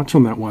so much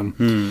on that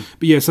one.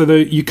 But yeah, so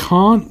you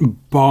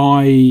can't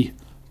buy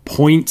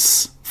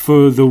points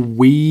for the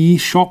Wii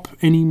shop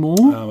anymore.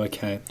 Oh,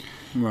 okay.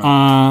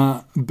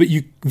 But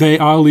they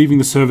are leaving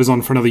the servers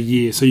on for another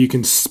year, so you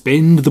can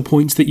spend the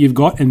points that you've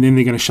got, and then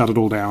they're going to shut it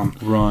all down.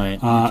 Right.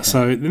 Okay.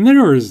 So then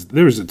there is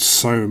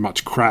so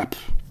much crap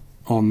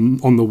on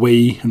the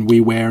Wii and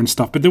WiiWare and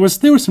stuff, but there were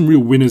some real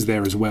winners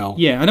there as well.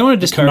 Yeah, I don't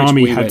want to disparage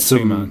Konami WiiWare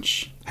too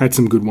much. Had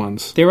some good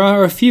ones. There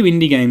are a few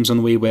indie games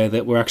on WiiWare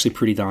that were actually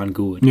pretty darn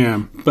good.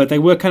 Yeah. But they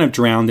were kind of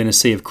drowned in a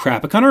sea of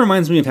crap. It kind of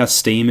reminds me of how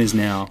Steam is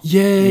now.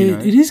 Yeah,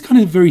 it is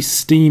kind of very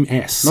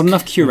Steam-esque. Not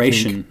enough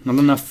curation, not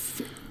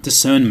enough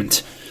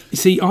discernment.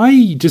 See,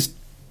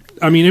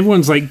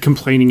 everyone's like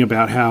complaining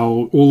about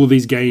how all of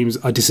these games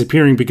are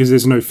disappearing because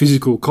there's no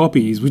physical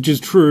copies, which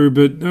is true,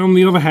 but on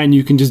the other hand,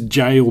 you can just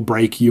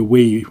jailbreak your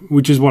Wii,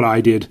 which is what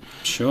I did.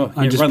 Sure.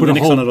 I just run put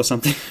Linux on it or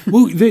something.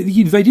 Well,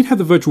 they did have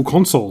the Virtual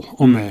Console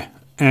on there,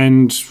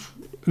 and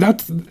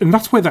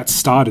that's where that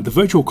started. The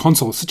Virtual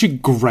Console is such a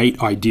great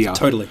idea.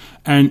 Totally.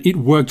 And it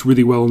worked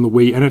really well on the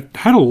Wii, and it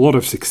had a lot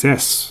of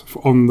success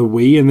on the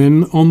Wii and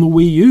then on the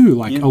Wii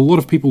U. A lot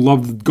of people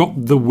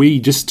got the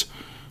Wii just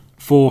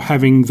for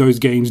having those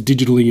games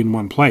digitally in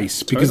one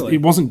place, because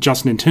it wasn't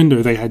just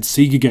Nintendo. They had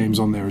Sega games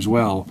on there as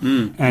well,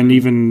 and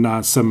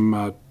even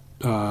some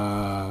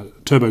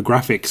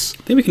TurboGrafx.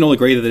 I think we can all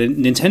agree that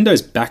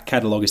Nintendo's back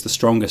catalogue is the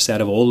strongest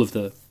out of all of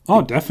the...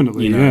 Oh,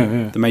 definitely,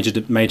 the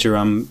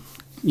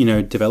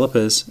major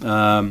developers.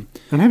 And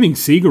having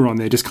Sega on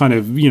there just kind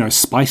of,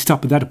 spiced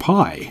up that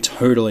pie.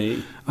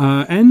 Totally.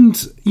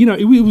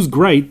 It was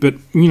great, but,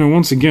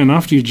 once again,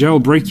 after you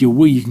jailbreak your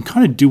Wii, you can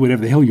kind of do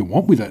whatever the hell you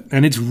want with it.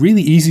 And it's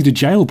really easy to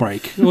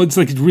jailbreak. Well, it's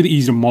really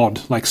easy to mod,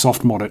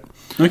 soft mod it.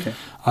 Okay.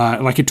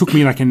 It took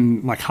me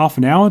in half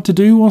an hour to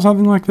do or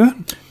something like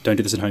that. Don't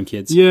do this at home,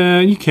 kids. Yeah,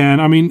 you can.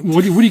 I mean,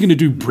 what are you going to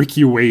do? Brick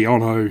your Wii? Oh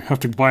no, have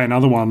to buy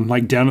another one,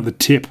 down at the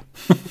tip.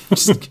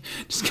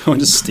 just go and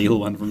just steal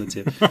one from the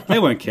tip. They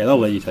won't care. They'll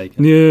let you take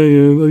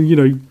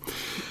it.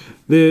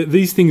 Yeah.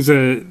 These things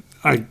are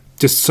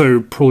just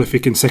so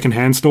prolific in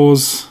secondhand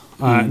stores.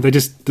 I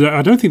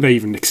don't think they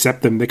even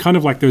accept them. They're kind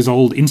of like those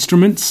old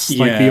instruments,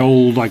 like the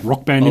old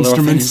Rock Band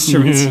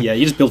instruments. Yeah,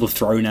 you just build a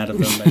throne out of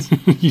them,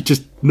 basically.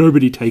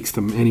 Nobody takes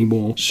them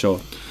anymore. Sure.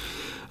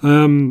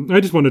 I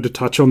just wanted to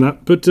touch on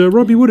that. But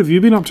Robbie, what have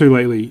you been up to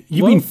lately?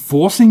 You've been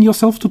forcing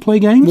yourself to play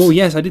games? Well,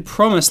 yes, I did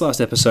promise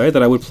last episode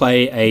that I would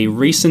play a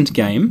recent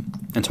game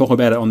and talk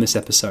about it on this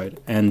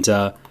episode. And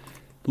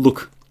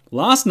look,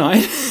 last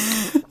night...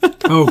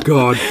 Oh,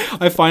 God.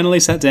 I finally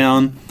sat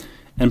down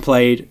and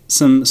played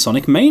some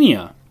Sonic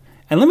Mania.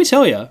 And let me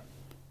tell you,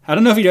 I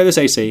don't know if you know this,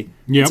 AC,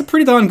 it's a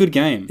pretty darn good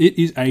game. It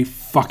is a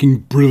fucking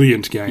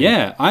brilliant game.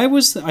 Yeah, I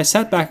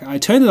sat back, I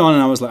turned it on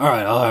and I was like, all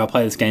right, I'll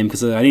play this game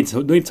because I need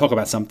to talk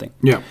about something.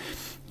 Yeah.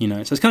 So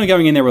it's kind of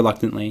going in there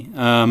reluctantly.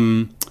 I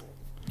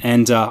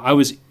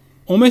was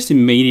almost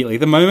immediately,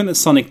 the moment that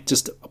Sonic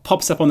just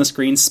pops up on the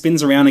screen,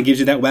 spins around and gives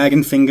you that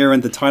wagging finger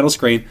and the title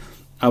screen,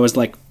 I was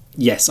like,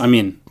 yes, I'm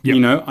in.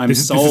 Yep. I'm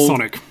sold. This is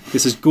Sonic.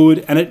 This is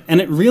good, and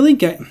it really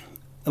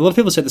a lot of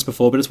people have said this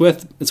before, but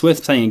it's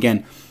worth saying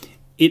again.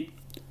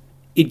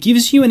 It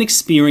gives you an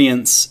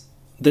experience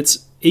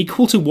that's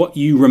equal to what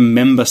you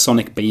remember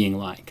Sonic being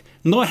like.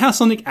 Not how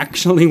Sonic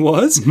actually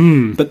was,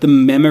 but the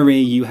memory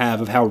you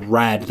have of how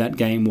rad that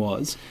game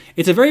was.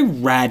 It's a very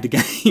rad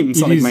game,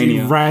 Sonic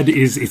Mania.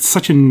 It's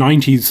such a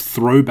 90s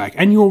throwback.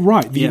 And you're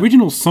right, the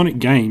original Sonic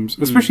games,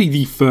 especially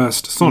the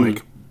first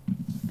Sonic,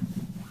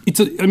 it's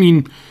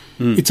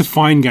a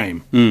fine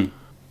game.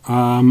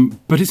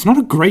 But it's not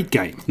a great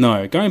game.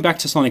 No, going back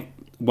to Sonic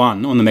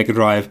 1 on the Mega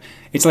Drive,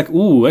 it's like,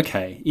 ooh,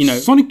 okay.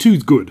 Sonic 2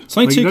 is good.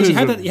 Sonic 2, because you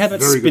have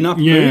that spin-up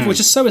move, which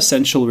is so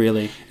essential,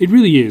 really. It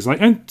really is.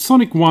 And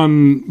Sonic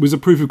 1 was a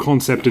proof of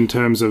concept in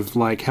terms of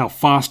how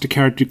fast a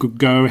character could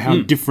go,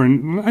 how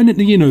different... And,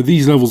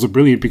 these levels are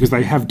brilliant because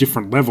they have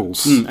different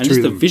levels and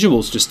just the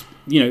visuals just,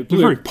 they're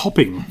very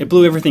popping. It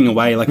blew everything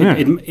away.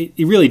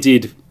 It really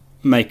did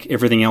make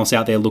everything else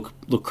out there look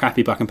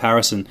crappy by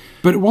comparison.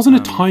 But it wasn't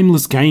a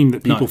timeless game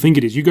that people think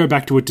it is. You go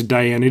back to it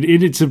today and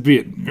it's a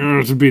bit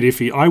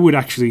iffy. I would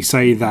actually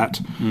say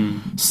that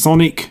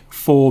Sonic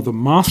for the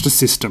Master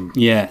System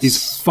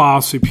is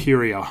far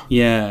superior.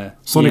 Yeah.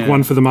 Sonic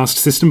 1 for the Master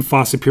System,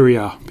 far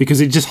superior,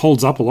 because it just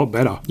holds up a lot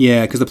better.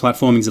 Yeah, because the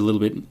platforming's a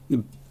little bit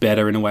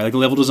better in a way. The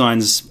level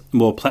design's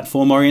more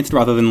platform-oriented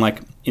rather than,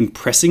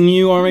 impressing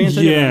you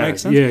oriented, if that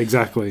makes sense. Yeah,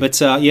 exactly. But,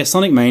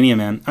 Sonic Mania,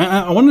 man.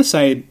 I wanted to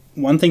say...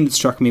 One thing that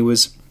struck me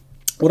was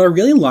what I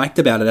really liked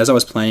about it as I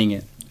was playing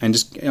it, and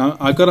just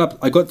I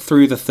got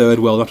through the third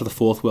world, up to the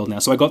fourth world now.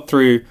 So I got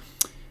through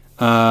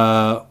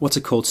what's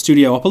it called?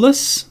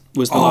 Studiopolis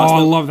was the last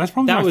one. I love that's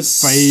probably that my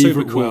was favorite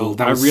super cool. world.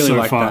 That I was really so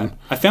liked fun. that.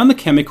 I found the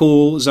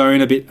chemical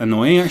zone a bit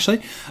annoying,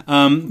 actually.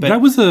 But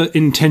that was an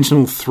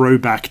intentional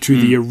throwback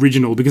to the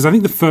original, because I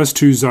think the first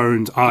two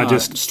zones are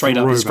just straight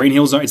up. throwback. It's Green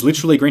Hill Zone. It's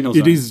literally Green Hill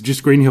Zone. It is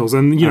just Green Hills,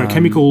 and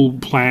Chemical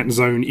Plant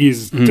Zone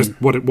is just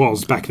what it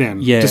was back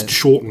then. Yeah. Just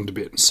shortened a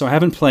bit. So I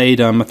haven't played.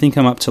 I think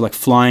I'm up to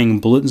Flying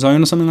Bullet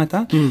Zone or something like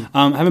that.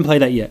 I haven't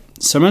played that yet.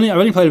 So I've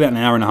only played about an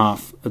hour and a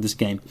half of this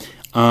game.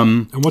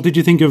 And what did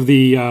you think of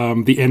the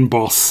end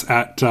boss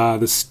at I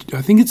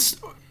think it's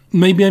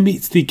maybe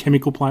it's the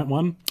Chemical Plant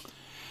one?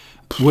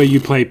 where you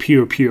play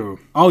Pure Pure.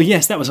 Oh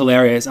yes, that was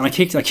hilarious, and I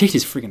kicked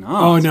his freaking ass.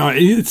 Oh no,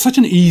 it's such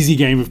an easy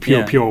game of Pure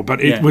Yeah. Pure,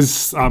 but it Yeah. was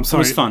sorry, It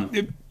was fun.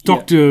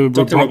 Dr.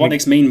 Dr.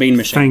 Robotnik's Mean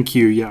Machine. Thank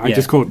you. Yeah, I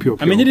just call it Pure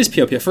Pure. I mean, it is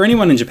Pure Pure. For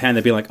anyone in Japan,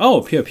 they'd be like,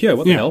 "Oh, Pure Pure,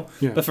 what the Yeah, hell?"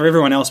 yeah. But for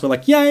everyone else, we're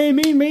like, "Yay,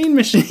 Mean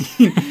Machine!"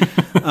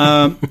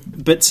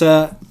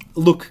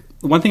 Look,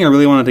 one thing I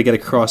really wanted to get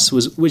across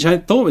was, which I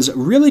thought was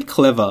really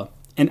clever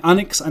and I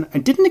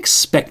didn't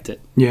expect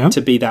it Yeah.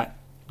 to be that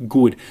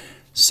good.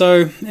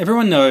 So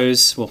everyone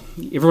knows, well,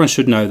 everyone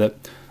should know that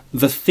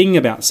the thing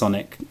about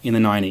Sonic in the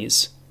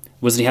 90s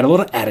was that he had a lot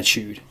of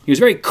attitude. He was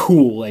very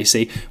cool,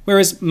 AC.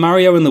 Whereas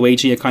Mario and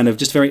Luigi are kind of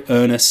just very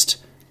earnest,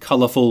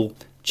 colourful,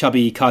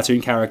 chubby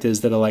cartoon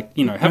characters that are like,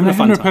 you know, having and a they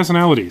fun have no time.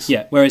 personalities.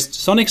 Yeah, whereas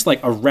Sonic's like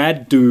a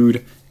rad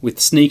dude with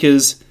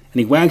sneakers, and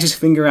he wags his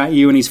finger at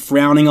you, and he's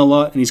frowning a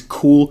lot, and he's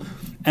cool.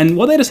 And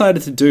what they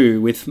decided to do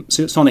with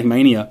Sonic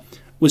Mania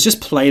was just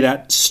play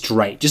that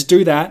straight. Just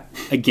do that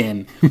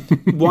again.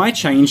 Why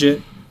change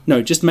it?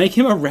 No, just make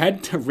him a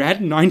rad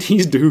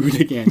 90s dude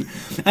again.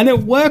 And it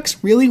works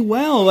really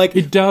well. Like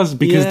It does,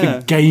 because Yeah.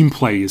 the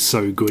gameplay is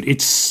so good.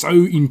 It's so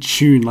in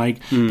tune,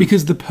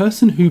 because the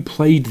person who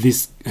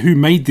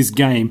made this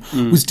game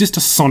was just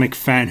a Sonic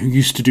fan who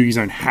used to do his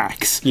own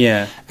hacks.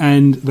 Yeah.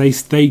 And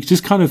they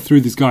just kind of threw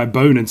this guy a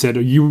bone and said,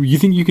 you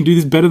think you can do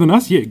this better than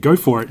us? Yeah, go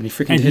for it. And he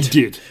freaking he did.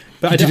 did.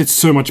 But He I did don't- it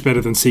so much better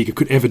than Sega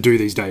could ever do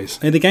these days.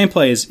 The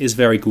gameplay is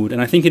very good,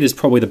 and I think it is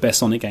probably the best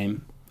Sonic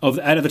game.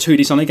 Out of the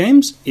 2D Sonic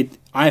games,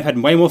 I've had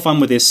way more fun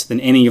with this than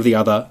any of the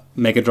other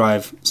Mega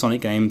Drive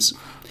Sonic games.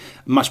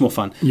 Much more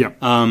fun. Yeah.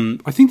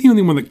 I think the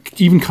only one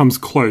that even comes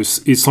close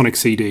is Sonic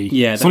CD.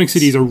 Yeah, Sonic that's-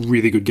 CD is a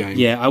really good game.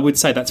 Yeah, I would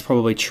say that's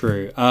probably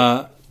true.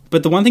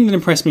 But the one thing that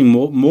impressed me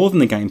more than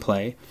the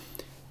gameplay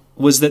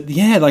was that,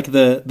 like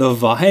the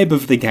vibe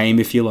of the game,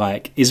 if you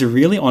like, is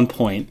really on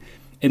point.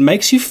 It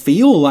makes you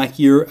feel like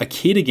you're a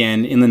kid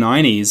again in the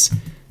 90s.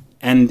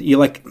 And you're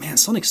like, man,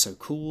 Sonic's so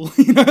cool.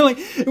 Like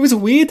it was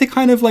weird to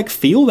kind of like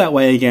feel that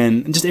way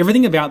again. And just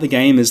everything about the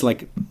game is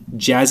like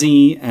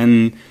jazzy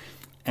and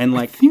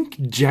like, I think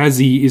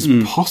jazzy is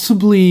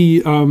possibly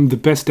the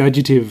best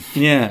adjective.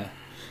 yeah.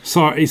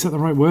 Sorry, is that the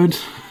right word?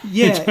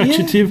 Yeah.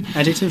 Adjective. Yeah.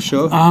 Adjective,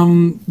 sure.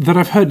 That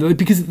I've heard,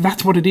 because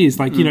that's what it is.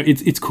 Like,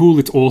 it's cool,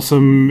 it's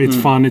awesome, it's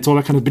fun, it's all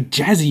that kind of. But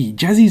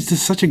jazzy is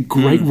just such a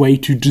great way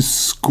to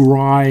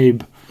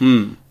describe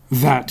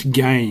that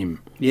game.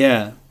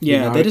 Yeah.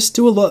 Yeah. know? They just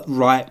do a lot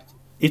right.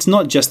 It's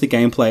not just the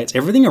gameplay, it's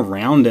everything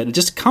around it. It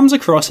just comes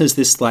across as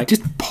this like,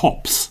 Just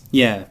pops.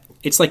 yeah.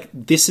 It's like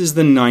this is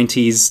the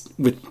 90s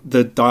with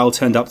the dial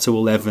turned up to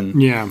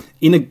 11. Yeah.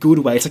 In a good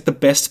way. It's like the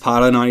best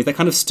part of the 90s. That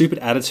kind of stupid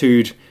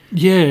attitude.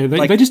 Yeah, they,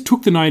 Like, they just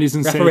took the 90s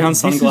and said, wraparound this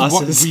is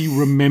sunglasses." what we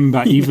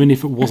remember, even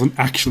if it wasn't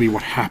actually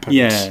what happened.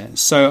 Yeah.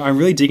 So I'm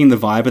really digging the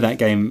vibe of that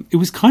game. It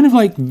was kind of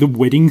like The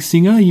Wedding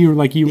Singer. You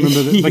remember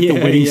the Yeah,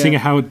 Wedding yeah. Singer,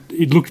 how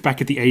it looked back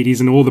at the 80s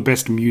and all the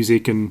best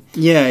music and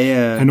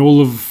Yeah.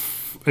 all of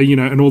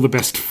and all the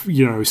best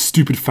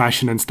stupid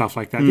fashion and stuff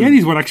like that. The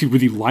 80s were actually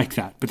really like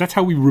that, but that's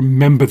how we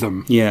remember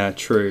them. Yeah,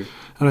 true.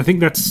 And I think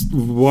that's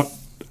what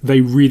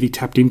they really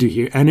tapped into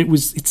here, and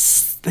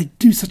they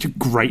do such a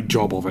great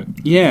job of it.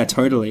 Yeah,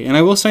 totally. And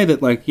I will say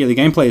that, like, the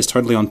gameplay is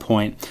totally on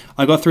point.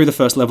 I got through the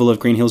first level of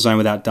Green Hill Zone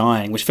without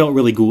dying, which felt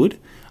really good.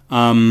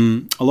 I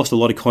lost a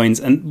lot of coins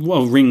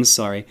rings,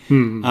 sorry.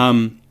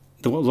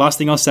 The last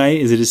thing I'll say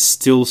is it is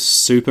still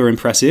super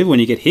impressive when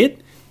you get hit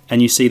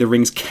and you see the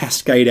rings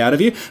cascade out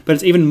of you. But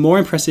it's even more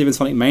impressive in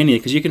Sonic Mania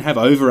because you can have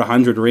over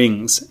 100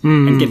 rings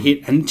and get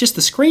hit, and just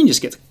the screen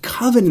just gets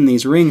covered in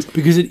these rings.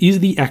 Because it is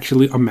the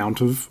actual amount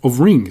of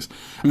rings.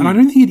 And I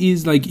don't think it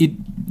is like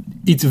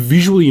it's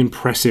visually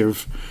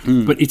impressive,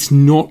 but it's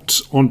not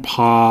on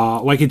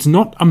par. Like, it's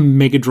not a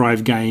Mega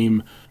Drive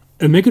game.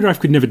 A Mega Drive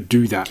could never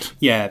do that.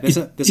 Yeah, there's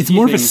a It's few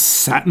more of a things-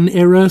 Saturn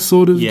era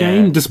sort of Yeah.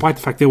 game, despite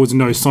the fact there was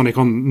no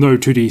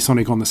 2D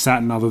Sonic on the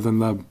Saturn other than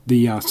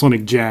the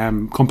Sonic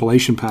Jam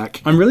compilation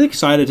pack. I'm really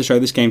excited to show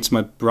this game to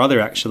my brother,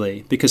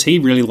 actually, because he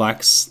really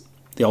likes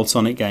the old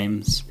Sonic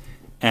games,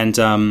 and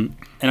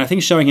I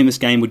think showing him this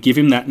game would give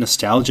him that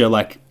nostalgia,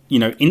 like,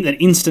 that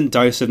instant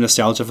dose of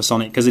nostalgia for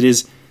Sonic, because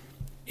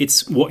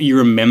it's what you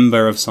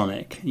remember of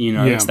Sonic.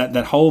 It's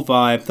that whole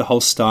vibe, the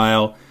whole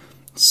style.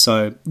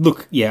 So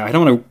look, I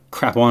don't want to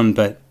crap on,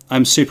 but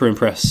I'm super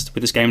impressed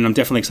with this game, and I'm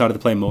definitely excited to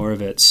play more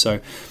of it.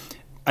 So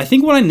I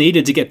think what I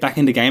needed to get back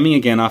into gaming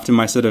again after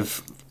my sort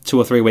of 2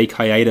 or 3 week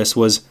hiatus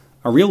was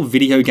a real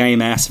video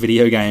game,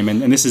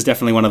 and this is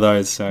definitely one of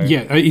those. So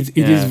Yeah, it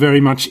is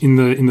very much in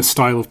the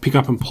style of pick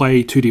up and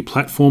play 2D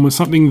platformer,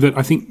 something that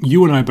I think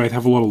you and I both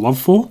have a lot of love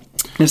for.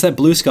 And it's that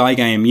blue sky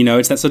game,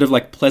 it's that sort of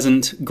like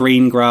pleasant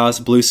green grass,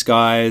 blue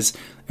skies,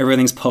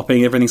 everything's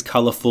popping, everything's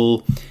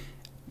colourful.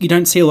 You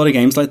don't see a lot of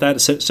games like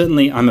that. So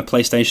certainly, I'm a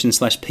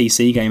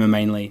PlayStation/PC gamer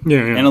mainly.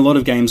 Yeah. And a lot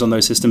of games on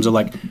those systems are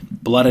like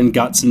blood and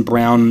guts and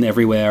brown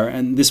everywhere.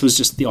 And this was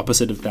just the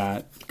opposite of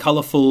that.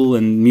 Colourful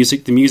and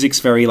the music's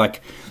very like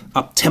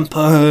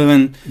up-tempo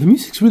and... The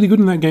music's really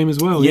good in that game as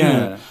well.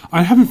 Yeah.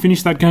 I haven't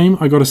finished that game,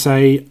 I gotta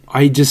say.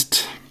 I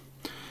just...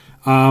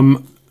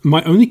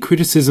 my only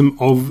criticism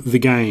of the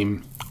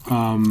game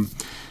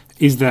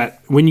is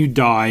that when you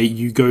die,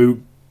 you go.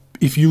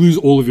 If you lose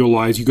all of your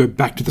lives, you go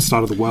back to the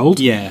start of the world.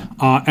 Yeah.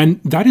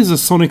 And that is a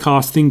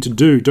Sonic-ass thing to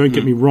do, don't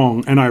get me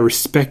wrong, and I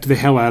respect the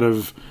hell out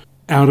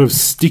of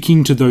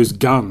sticking to those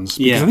guns.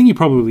 Because I think you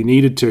probably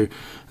needed to.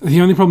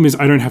 The only problem is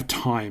I don't have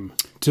time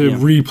to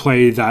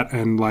replay that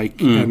and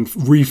and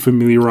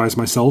refamiliarize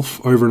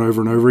myself over and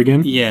over and over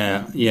again.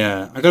 Yeah.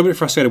 I got a bit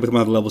frustrated with one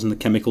of the levels in the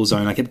chemical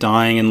zone. I kept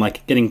dying and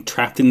getting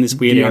trapped in this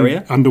weird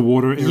area.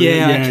 Underwater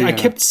area. I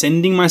kept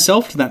sending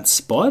myself to that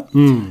spot.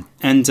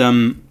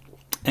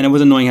 And it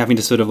was annoying having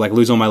to sort of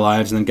lose all my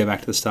lives and then go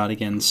back to the start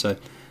again. So,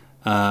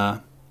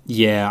 I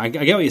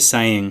get what you're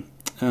saying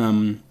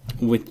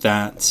with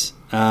that.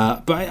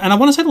 But I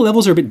want to say the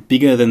levels are a bit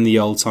bigger than the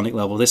old Sonic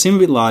level. They seem a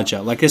bit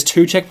larger. There's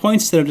 2 checkpoints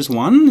instead of just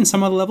 1 in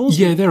some other levels.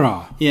 Yeah, there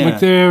are. Yeah.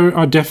 There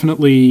are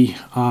definitely...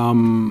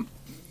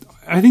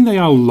 I think they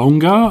are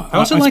longer. I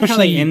also like how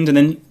they end, and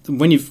then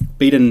when you've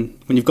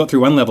got through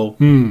one level,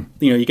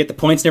 you get the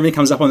points and everything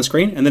comes up on the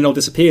screen, and then it all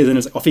disappears, and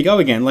it's off you go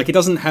again. It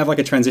doesn't have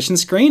a transition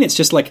screen. It's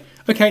just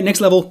okay, next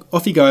level,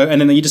 off you go,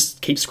 and then you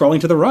just keep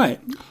scrolling to the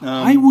right.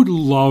 I would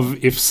love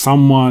if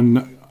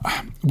someone...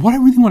 What I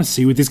really want to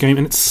see with this game,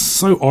 and it's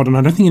so odd, and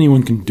I don't think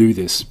anyone can do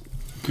this.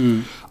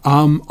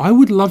 I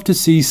would love to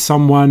see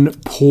someone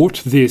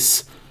port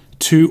this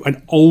to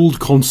an old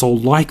console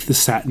like the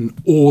Saturn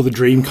or the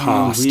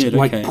Dreamcast.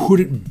 Okay. Put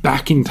it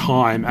back in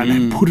time and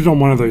then put it on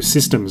one of those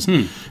systems.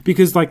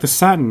 Because the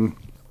Saturn,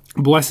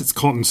 bless its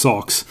cotton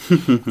socks,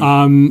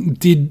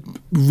 did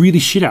really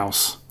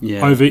shithouse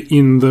over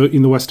in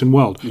the Western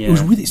world. Yeah. It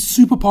was really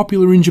super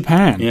popular in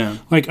Japan. Yeah.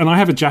 And I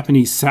have a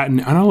Japanese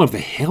Saturn, and I love the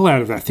hell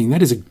out of that thing.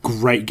 That is a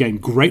great game,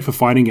 great for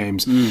fighting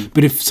games.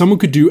 But if someone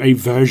could do a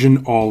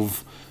version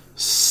of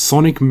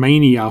Sonic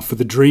Mania for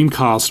the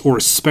Dreamcast, or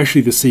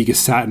especially the Sega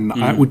Saturn,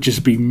 that would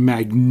just be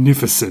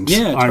magnificent.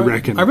 I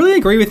reckon. I really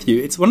agree with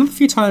you. It's one of the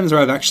few times where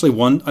I've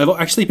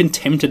actually been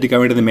tempted to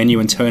go into the menu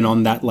and turn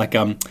on that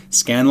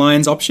scan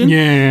lines option.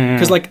 Yeah.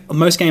 Because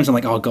most games I'm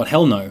oh god,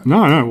 hell no.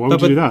 No. Why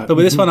would you do that? But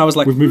with this one, I was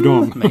we've moved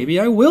on. Maybe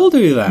I will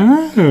do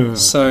that.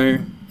 So.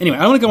 Anyway,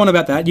 I don't want to go on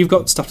about that. You've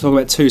got stuff to talk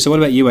about too. So what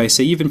about you,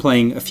 AC? You've been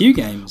playing a few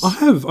games. I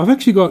have. I've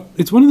actually got...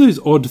 It's one of those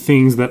odd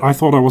things that I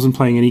thought I wasn't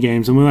playing any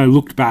games, and when I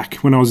looked back,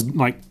 when I was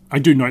I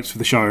do notes for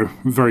the show,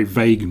 very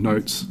vague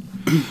notes.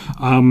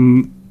 I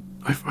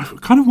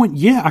kind of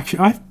went, actually,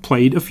 I've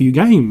played a few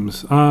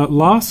games.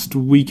 Last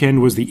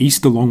weekend was the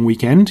Easter long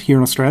weekend here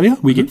in Australia.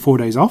 We get 4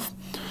 days off.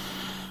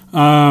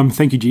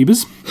 Thank you,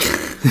 Jeebus.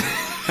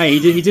 Hey,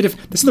 he did.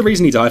 This is the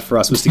reason he died for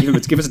us, was to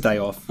give us a day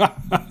off.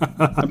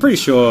 I'm pretty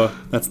sure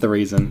that's the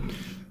reason.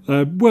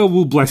 Well,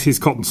 we'll bless his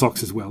cotton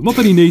socks as well. Not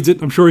that he needs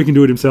it. I'm sure he can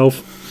do it himself.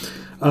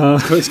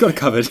 He's got it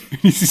covered.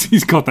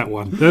 He's got that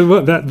one.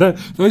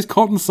 Those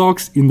cotton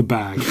socks in the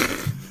bag.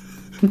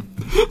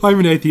 I'm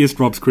an atheist,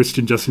 Rob's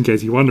Christian, just in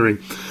case you're wondering.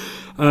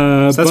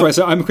 So that's right.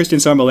 So I'm a Christian,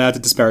 so I'm allowed to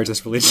disparage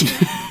this religion.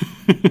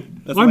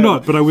 I'm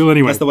not, but I will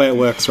anyway. That's the way it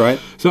works, right?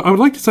 So I would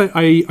like to say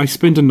I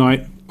spent a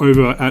night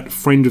over at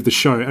Friend of the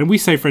Show, and we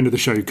say Friend of the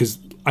Show because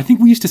I think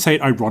we used to say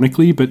it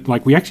ironically, but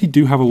we actually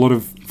do have a lot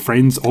of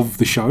friends of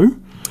the show.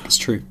 That's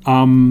true.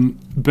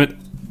 But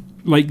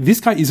this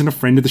guy isn't a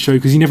friend of the show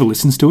because he never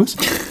listens to us.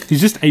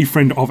 He's just a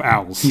friend of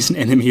ours. He's an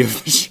enemy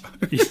of the show.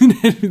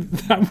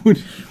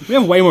 We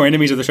have way more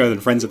enemies of the show than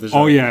friends of the show.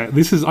 Oh yeah,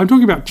 I'm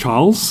talking about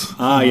Charles.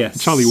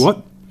 Yes. Charlie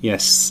what?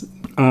 Yes.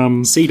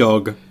 Sea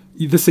Dog.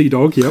 The Sea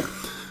Dog, yep.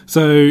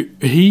 So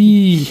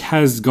he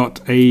has got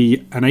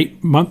an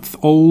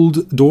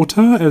 8-month-old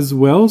daughter as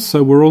well.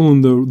 So we're all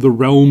in the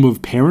realm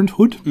of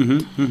parenthood.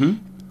 And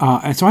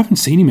so I haven't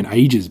seen him in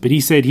ages. But he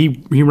said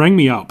he rang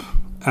me up,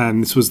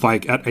 and this was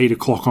at 8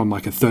 o'clock on a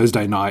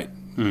Thursday night,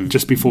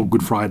 just before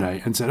Good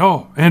Friday, and said,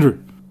 "Oh, Andrew,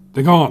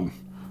 they're gone.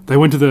 They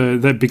went to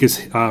that because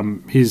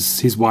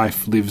his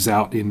wife lives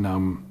out in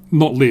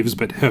not lives,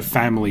 but her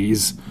family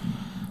is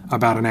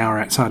about an hour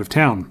outside of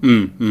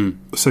town.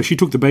 So she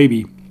took the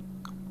baby."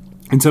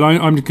 And said,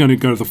 I'm going to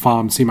go to the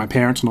farm, see my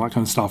parents and all that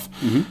kind of stuff.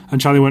 And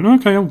Charlie went,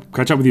 okay, I'll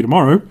catch up with you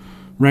tomorrow.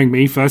 Rang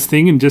me first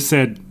thing and just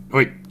said,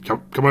 wait,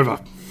 come over.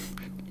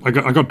 I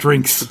got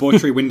drinks. The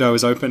debauchery window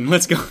is open.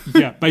 Let's go.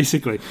 Yeah,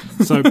 basically.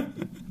 So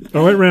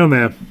I went round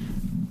there.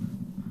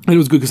 And it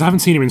was good because I haven't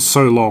seen him in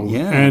so long.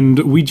 Yeah. And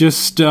we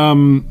just did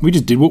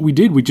what we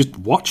did. We just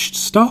watched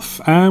stuff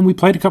and we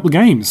played a couple of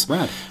games.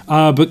 Right.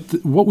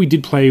 But what we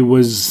did play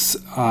was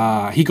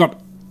he got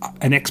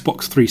an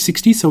Xbox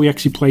 360, so we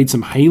actually played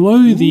some Halo,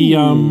 the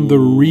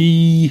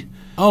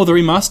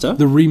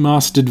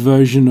remastered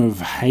version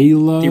of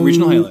Halo, the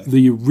original Halo,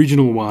 the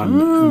original one,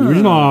 the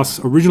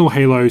original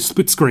Halo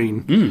split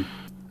screen.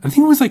 I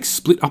think it was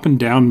split up and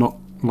down, not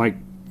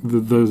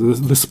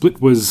the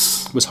split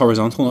was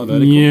horizontal, not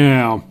vertical.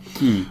 Yeah,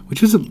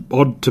 which is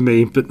odd to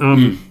me, but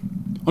on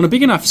a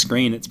big enough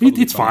screen, it's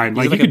fine.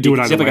 You could do it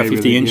either way. Like a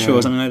 50-inch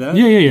or something like that.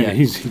 Yeah.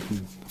 He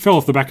fell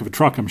off the back of a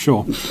truck, I'm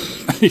sure.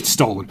 It's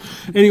stolen.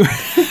 Anyway,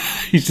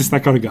 he's just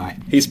that kind of guy.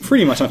 He's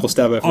pretty much Uncle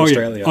Stabbo for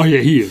Australia. Oh,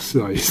 yeah, he is.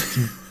 So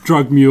he's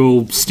drug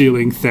mule,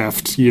 stealing,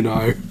 theft,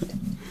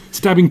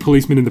 stabbing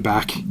policemen in the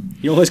back.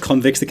 You know all those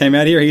convicts that came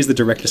out here? He's the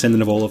direct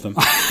descendant of all of them.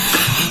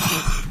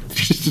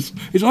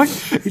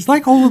 It's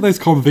like all of those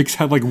convicts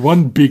had like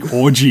one big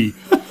orgy.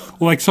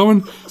 Or like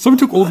someone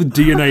took all the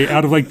DNA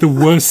out of like the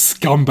worst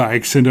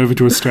scumbag sent over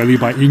to Australia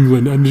by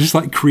England and just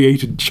like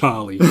created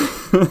Charlie.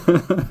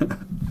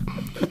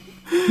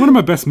 One of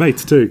my best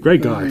mates too,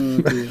 great guy.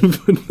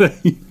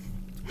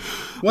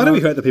 Why do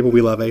we hurt the people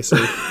we love, AC?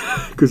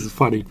 Because it's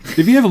funny.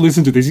 If he ever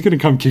listens to this, he's going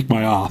to come kick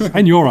my ass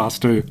and your ass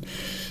too.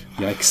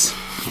 Yikes.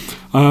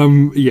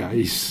 Yeah,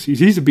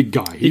 he's a big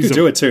guy. He could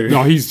do it too.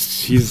 No,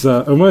 he's.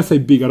 And when I say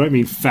big, I don't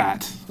mean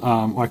fat.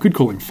 I could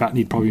call him fat, and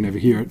he'd probably never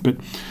hear it. But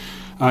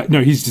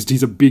no,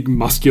 he's a big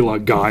muscular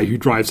guy who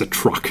drives a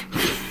truck.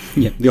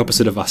 Yeah, the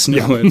opposite of us. In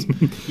other words,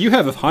 you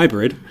have a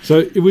hybrid. So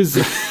it was.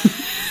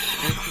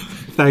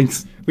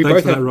 Thanks. We Thanks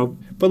both for have, that, Rob.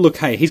 But look,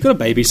 hey, he's got a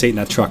baby seat in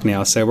that truck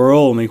now, so we're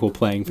all on equal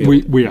playing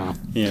field. We are.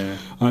 Yeah.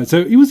 So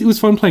it was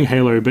fun playing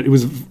Halo, but it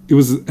was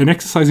an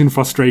exercise in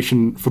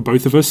frustration for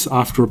both of us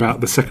after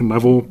about the second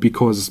level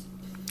because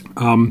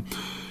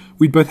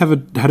we'd both had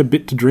a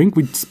bit to drink.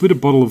 We'd split a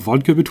bottle of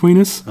vodka between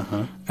us,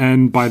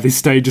 and by this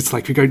stage, it's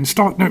like we go,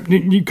 stop, no,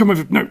 you come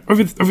over, no,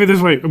 over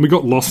this way, and we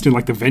got lost in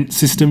like the vent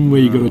system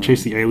where you got to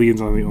chase the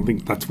aliens. I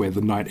think that's where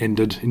the night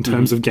ended in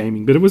terms of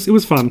gaming, but it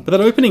was fun. But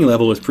that opening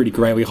level was pretty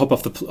great. We hop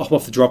off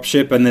the drop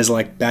ship, and there's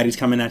like baddies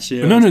coming at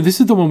you. No, this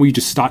is the one where you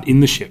just start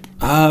in the ship.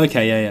 Oh,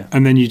 okay, yeah.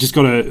 And then you just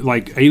gotta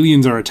like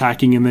aliens are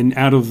attacking, and then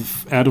out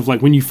of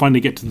like when you finally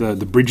get to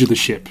the bridge of the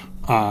ship.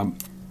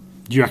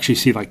 You actually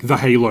see like the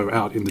halo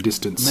out in the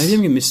distance. Maybe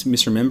I'm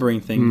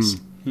misremembering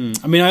things.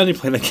 I mean, I only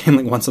played that game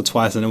like once or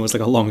twice, and it was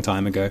like a long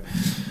time ago.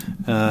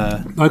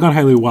 I got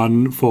Halo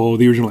 1 for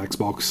the original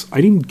Xbox. I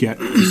didn't get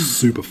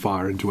super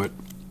far into it.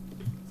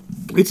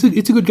 It's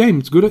a good game.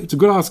 It's a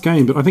good ass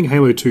game, but I think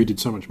Halo 2 did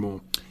so much more.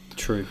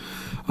 True.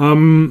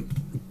 Other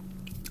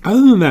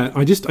than that,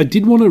 I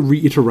did want to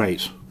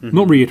reiterate.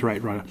 Not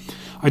reiterate, rather.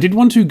 I did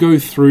want to go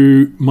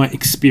through my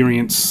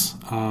experience.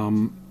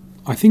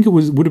 I think it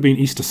would have been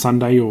Easter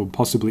Sunday or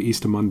possibly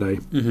Easter Monday.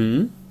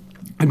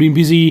 I'd been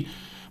busy.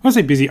 When I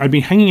say busy, I'd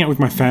been hanging out with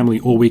my family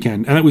all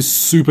weekend, and it was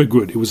super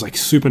good. It was like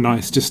super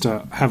nice just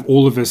to have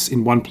all of us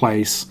in one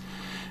place.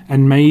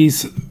 And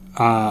May's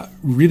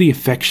really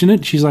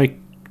affectionate. She's like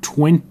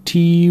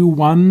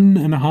 21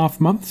 and a half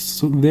months,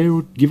 so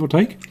there, give or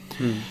take.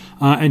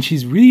 And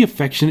she's really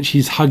affectionate.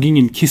 She's hugging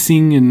and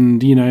kissing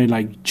and,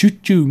 like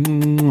choo-choo.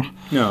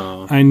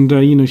 No. And,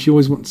 she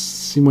always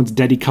wants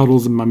daddy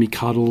cuddles and mummy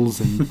cuddles.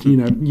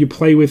 And, you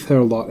play with her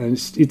a lot. And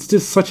it's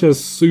just such a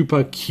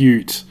super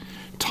cute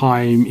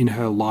time in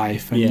her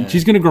life. And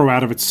she's going to grow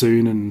out of it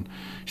soon. And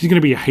she's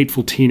going to be a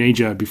hateful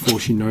teenager before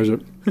she knows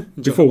it.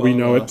 Before we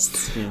know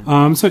it.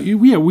 Yeah. So,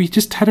 we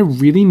just had a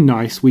really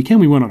nice weekend.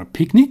 We went on a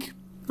picnic.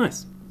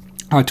 Nice.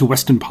 To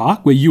Western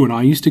Park, where you and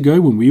I used to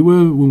go when we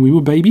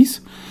were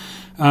babies.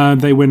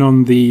 They went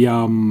on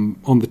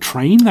the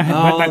train. They had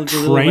that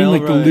train,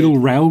 like the little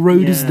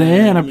railroad is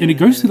there, and it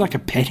goes through like a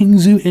petting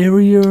zoo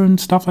area and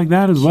stuff like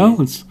that as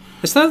well. Is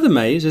that the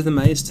maze? Is the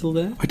maze still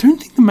there? I don't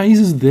think the maze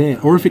is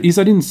there, or if it is,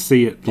 I didn't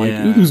see it.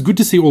 It was good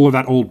to see all of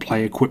that old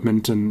play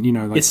equipment, and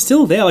it's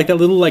still there, like that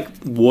little like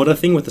water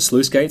thing with the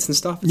sluice gates and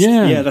stuff.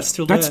 That's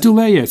still there. That's still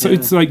there. Yeah, so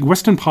it's like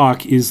Western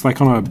Park is like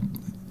on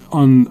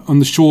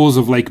the shores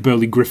of Lake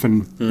Burley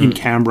Griffin in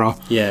Canberra.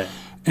 Yeah.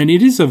 And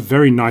it is a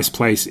very nice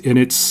place, and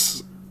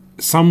it's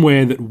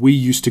somewhere that we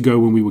used to go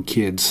when we were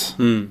kids.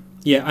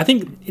 Yeah, I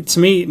think, to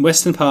me,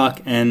 Western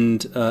Park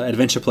and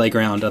Adventure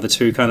Playground are the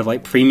two kind of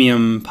like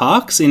premium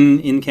parks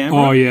in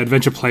Canberra. Oh, yeah,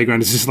 Adventure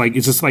Playground is just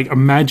like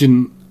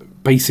imagine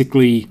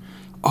basically,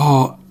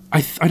 I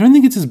don't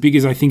think it's as big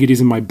as I think it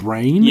is in my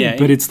brain,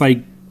 but it's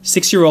like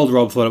 6-year-old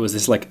Rob thought it was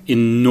this like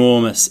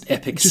enormous,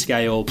 epic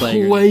scale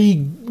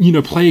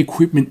playground. Play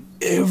equipment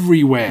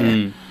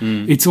everywhere.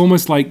 It's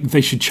almost like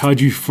they should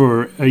charge you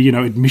for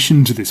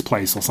admission to this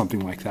place or something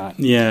like that.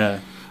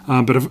 Yeah.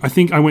 But I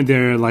think I went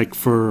there like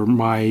for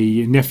my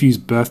nephew's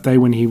birthday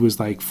when he was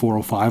like 4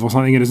 or 5 or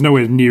something, and it's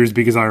nowhere near as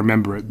big as I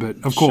remember it. But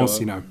of course,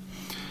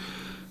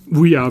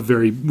 we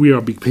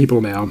are big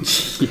people now.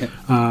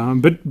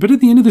 But at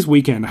the end of this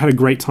weekend, I had a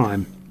great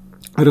time.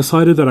 I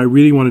decided that I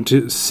really wanted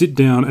to sit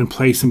down and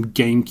play some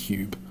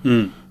GameCube.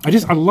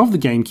 I love the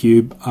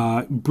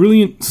GameCube.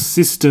 Brilliant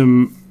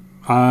system.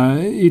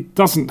 It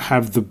doesn't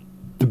have the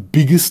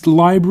biggest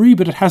library,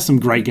 but it has some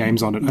great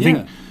games on it. I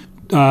think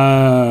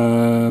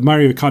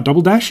Mario Kart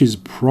Double Dash is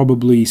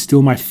probably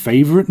still my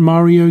favorite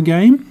Mario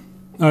game.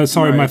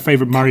 My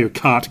favorite Mario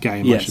Kart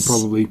game, I should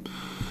probably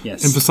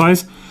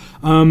emphasize.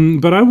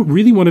 But I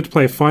really wanted to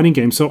play a fighting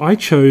game, so I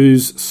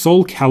chose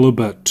Soul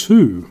Calibur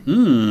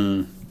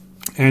 2.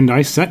 And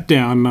I sat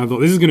down and I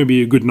thought, this is going to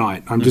be a good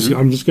night. I'm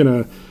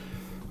gonna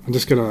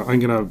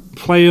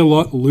play a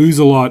lot, lose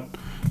a lot,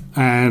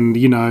 and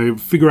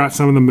figure out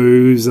some of the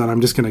moves. And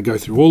I'm just gonna go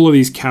through all of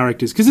these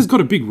characters because it's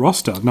got a big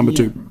roster. Number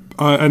 2,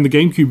 and the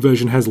GameCube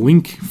version has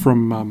Link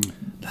from.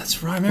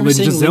 That's right. I remember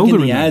seeing Link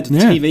in the ad, the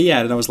TV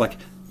ad, and I was like,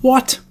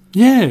 what?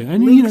 Yeah,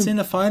 and Link's in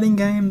a fighting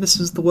game.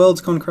 The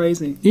world's gone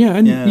crazy. Yeah,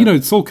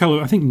 and Soul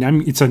Calibur. I think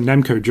it's a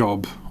Namco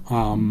job.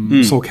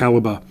 Soul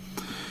Calibur.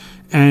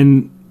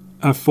 And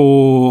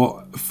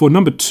for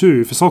number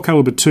 2, for Soul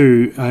Calibur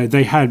 2,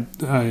 they had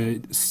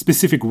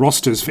specific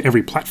rosters for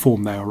every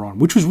platform they were on,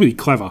 which was really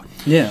clever.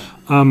 Yeah.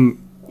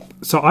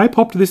 So I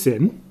popped this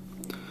in.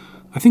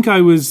 I think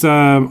I was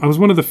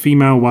one of the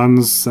female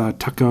ones,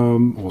 Taka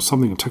or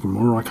something, or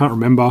Takamura, I can't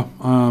remember.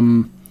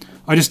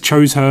 I just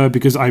chose her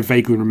because I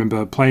vaguely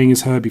remember playing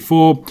as her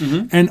before,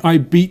 and I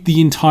beat the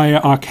entire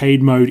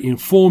arcade mode in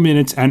 4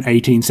 minutes and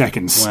 18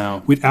 seconds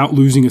without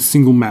losing a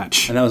single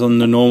match. And that was on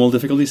the normal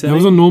difficulty setting? That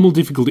was on normal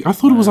difficulty. I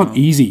thought it was on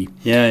easy.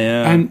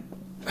 Yeah. And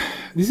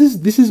this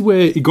is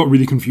where it got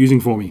really confusing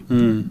for me.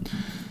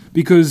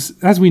 Because,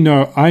 as we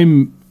know,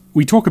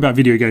 we talk about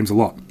video games a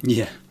lot.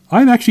 Yeah.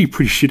 I'm actually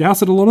pretty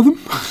shithouse at a lot of them.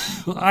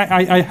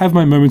 I have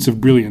my moments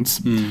of brilliance.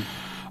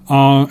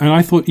 And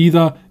I thought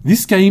either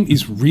this game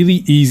is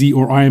really easy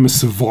or I am a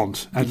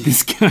savant at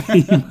this game.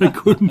 I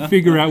couldn't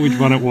figure out which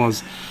one it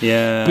was.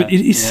 Yeah. But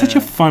it is such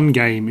a fun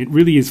game. It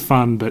really is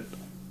fun. But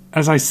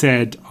as I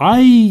said,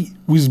 I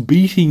was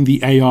beating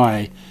the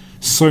AI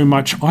so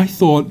much, I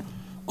thought,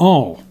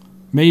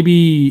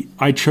 maybe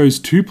I chose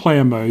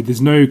 2-player mode.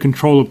 There's no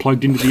controller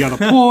plugged into the other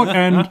port,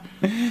 and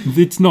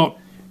it's not,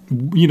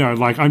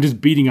 like I'm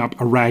just beating up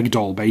a rag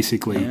doll,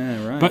 basically.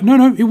 Yeah, right. But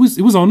no, it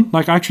was on.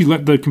 Like, I actually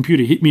let the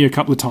computer hit me a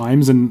couple of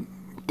times, and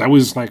that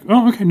was like,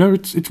 okay, no,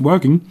 it's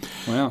working.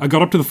 Wow. I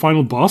got up to the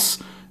final boss,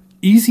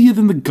 easier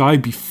than the guy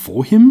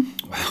before him.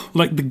 Wow.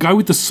 Like, the guy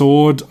with the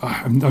sword,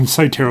 I'm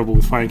so terrible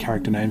with finding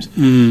character names.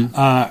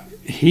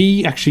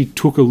 He actually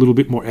took a little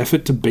bit more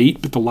effort to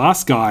beat, but the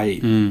last guy,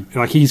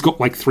 he's got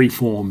like 3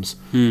 forms,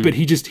 but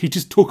he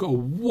just took a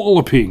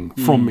walloping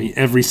from me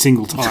every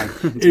single time.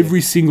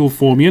 Every single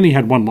form. He only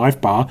had 1 life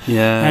bar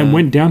and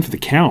went down for the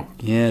count.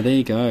 Yeah, there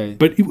you go.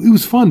 But it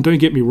was fun, don't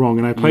get me wrong,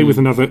 and I played with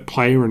another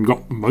player and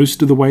got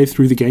most of the way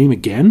through the game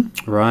again.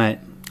 Right.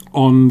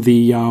 On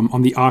the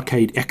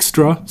arcade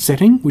extra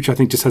setting, which I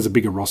think just has a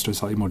bigger roster,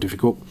 slightly more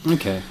difficult.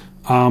 Okay.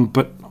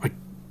 But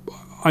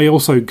I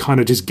also kind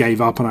of just gave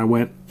up and I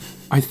went,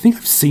 I think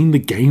I've seen the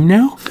game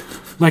now.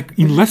 Like,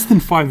 in less than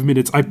 5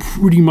 minutes, I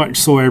pretty much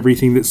saw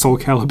everything that Soul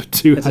Calibur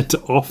 2 had to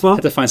offer.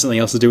 Had to find something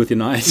else to do with your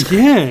night.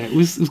 Yeah, it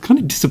was kind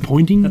of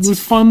disappointing. It was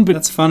fun, but...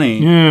 That's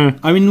funny. Yeah.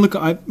 I mean, look,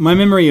 my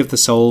memory of the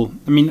Soul...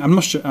 I mean, I'm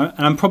not sure...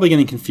 I'm probably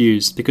getting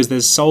confused because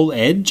there's Soul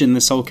Edge and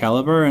there's Soul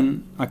Calibur,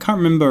 and I can't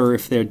remember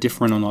if they're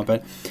different or not,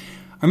 but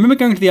I remember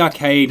going to the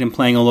arcade and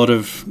playing a lot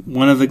of...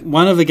 One of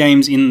the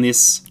games in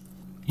this...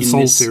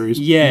 Soul series.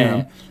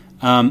 Yeah.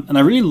 And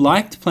I really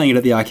liked playing it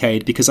at the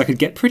arcade because I could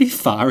get pretty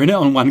far in it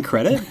on 1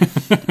 credit.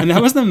 And that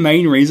was the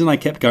main reason I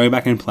kept going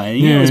back and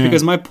playing it. It was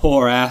because my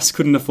poor ass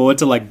couldn't afford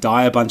to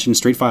die a bunch in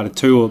Street Fighter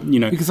 2 or,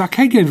 Because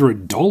arcade games were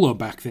 $1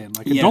 back then.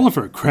 Like, $1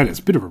 for a credit. It's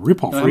a bit of a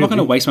rip-off, I'm not going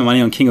to waste my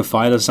money on King of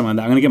Fighters or something like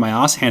that. I'm going to get my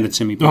ass handed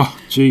to me.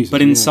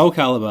 But in Soul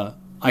Calibur,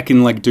 I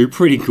can, do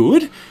pretty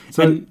good.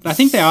 So, and I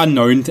think they are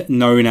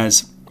known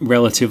as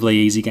relatively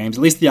easy games,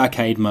 at least the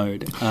arcade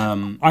mode.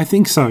 I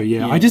think so,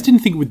 yeah. I just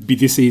didn't think it would be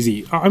this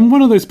easy. I'm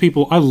one of those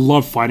people, I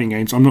love fighting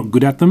games. I'm not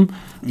good at them.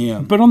 Yeah.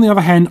 But on the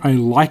other hand, I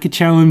like a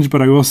challenge,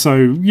 but I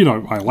also,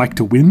 I like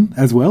to win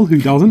as well. Who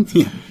doesn't?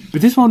 Yeah.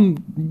 But this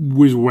one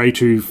was way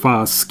too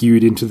far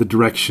skewed into the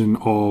direction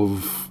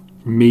of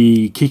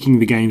me kicking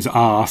the game's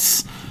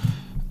ass.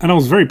 And I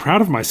was very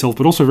proud of myself,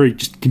 but also very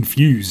just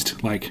confused,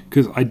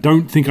 because I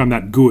don't think I'm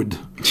that good.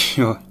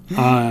 Sure.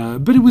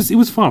 But it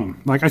was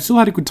fun. I still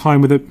had a good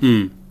time with it.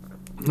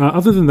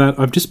 Other than that,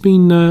 I've just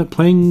been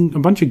playing a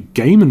bunch of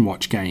Game &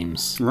 Watch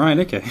games. Right,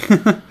 okay.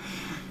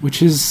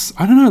 Which is,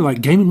 I don't know,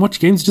 Game &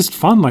 Watch games are just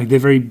fun. They're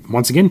very,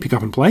 once again, pick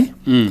up and play.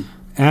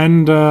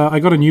 And I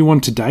got a new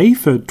one today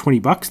for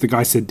 $20. The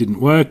guy said didn't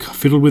work.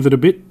 Fiddled with it a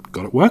bit.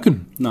 Got it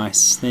working.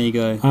 Nice. There you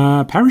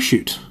go.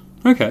 Parachute.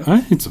 Okay.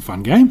 It's a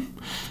fun game.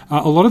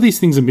 A lot of these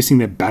things are missing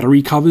their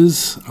battery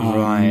covers.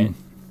 Right.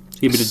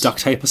 A bit of duct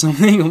tape or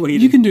something? Or what do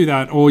you can do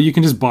that, or you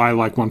can just buy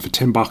one for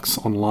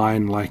 $10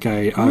 online,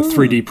 a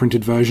 3D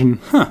printed version.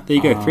 Huh, there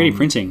you go, 3D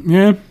printing.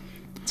 Yeah.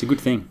 It's a good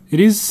thing.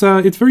 It is,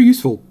 it's very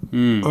useful.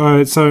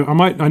 So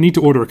I need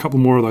to order a couple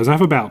more of those. I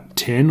have about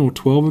 10 or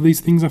 12 of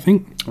these things, I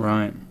think.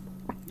 Right.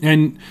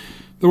 And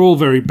they're all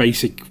very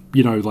basic,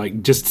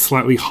 just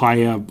slightly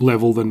higher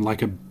level than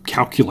a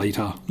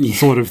calculator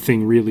sort of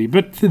thing, really.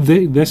 But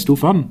they're still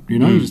fun,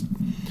 just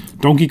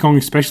Donkey Kong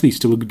especially,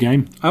 still a good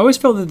game. I always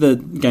felt that the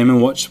Game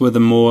 & Watch were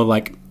the more,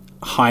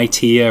 high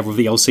tier of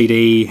the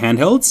LCD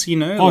handhelds,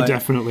 Oh,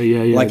 definitely,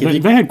 yeah.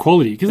 They had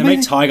quality. They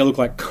make Tiger look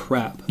like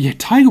crap. Yeah,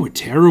 Tiger were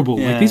terrible.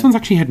 Yeah. These ones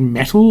actually had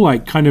metal,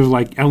 kind of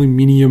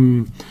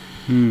aluminium,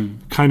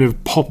 kind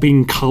of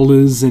popping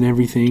colours and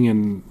everything,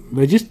 and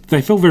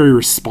they felt very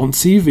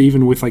responsive,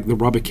 even with, the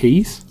rubber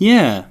keys.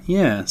 Yeah.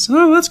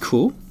 So, that's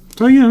cool.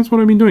 So, yeah, that's what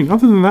I've been doing.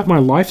 Other than that, my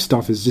life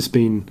stuff has just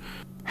been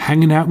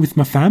hanging out with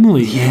my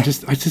family. And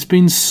it's just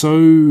been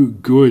so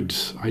good.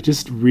 I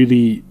just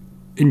really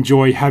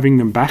enjoy having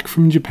them back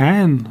from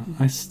Japan.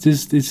 It's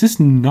just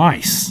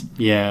nice.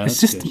 Yeah,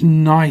 it's just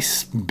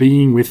nice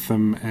being with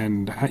them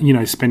and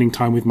spending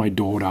time with my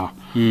daughter.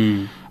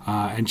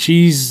 And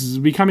she's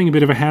becoming a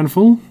bit of a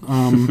handful.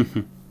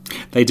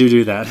 They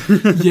do that.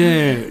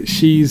 Yeah,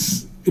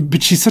 she's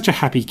such a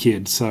happy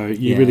kid, so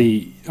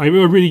I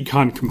really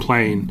can't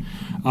complain.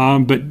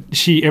 But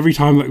she, every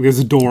time like there's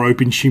a door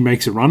open, she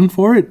makes a run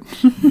for it,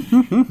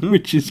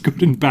 which is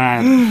good and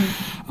bad.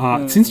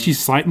 Since she's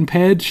sight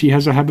impaired, she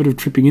has a habit of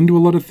tripping into a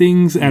lot of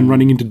things and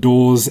running into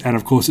doors, and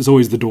of course it's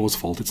always the door's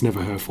fault. It's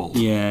never her fault.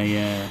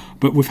 Yeah.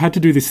 But we've had to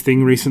do this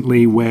thing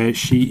recently where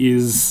she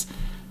is...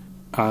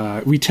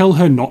 we tell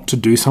her not to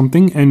do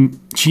something, and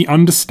she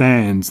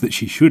understands that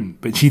she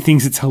shouldn't, but she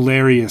thinks it's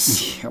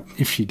hilarious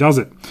if she does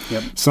it.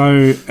 Yep.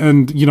 So,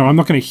 and I'm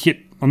not going to hit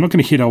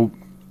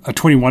a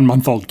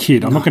 21-month-old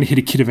kid. I'm not going to hit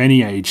a kid of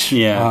any age.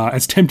 Yeah.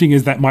 As tempting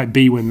as that might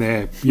be when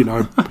they're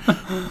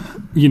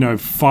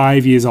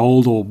 5 years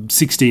old or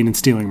 16 and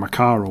stealing my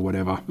car or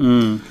whatever.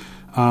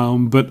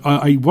 But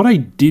what I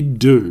did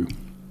do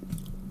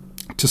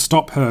to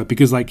stop her,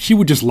 because like she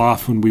would just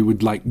laugh when we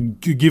would like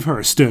give her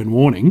a stern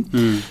warning.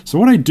 So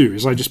what I do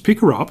is I just pick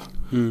her up,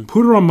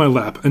 put her on my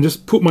lap, and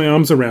just put my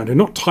arms around her,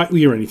 not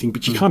tightly or anything,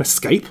 but she can't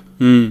escape.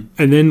 And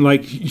then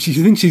like she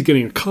thinks she's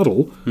getting a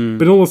cuddle,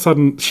 but all of a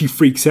sudden she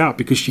freaks out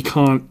because she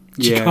can't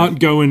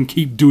go and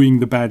keep doing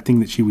the bad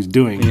thing that she was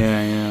doing.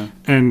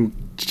 And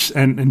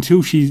until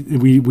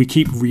we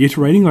keep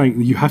reiterating, like,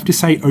 you have to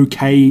say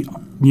okay,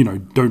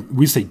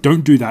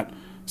 don't do that.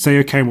 Say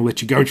okay and we'll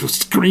let you go. She'll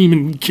scream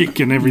and kick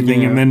and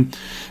everything, and then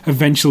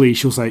eventually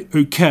she'll say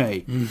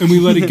okay, and we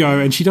let it go,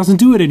 and she doesn't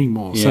do it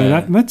anymore. So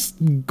that's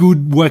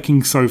good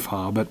working so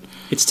far. But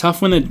it's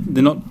tough when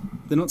they're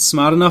not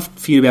smart enough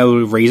for you to be able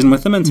to reason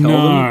with them and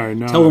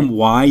tell them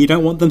why you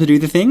don't want them to do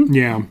the thing.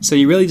 Yeah. So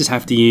you really just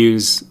have to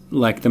use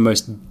like the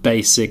most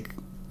basic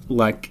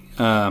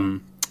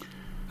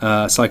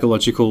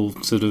psychological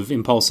sort of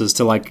impulses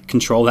to like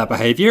control that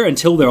behavior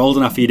until they're old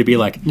enough for you to be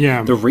like,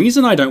 the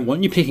reason I don't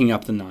want you picking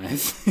up the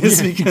knife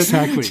is because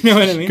exactly. Do you know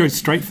what I mean? Go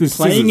straight for the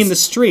playing scissors. in the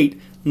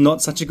street,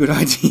 not such a good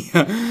idea.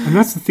 And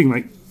that's the thing,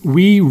 like,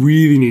 we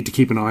really need to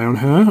keep an eye on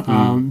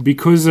her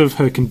because of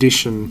her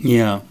condition.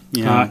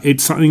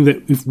 It's something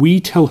that if we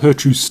tell her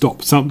to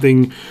stop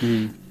something,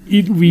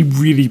 we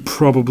really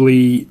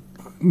probably...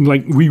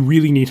 Like, we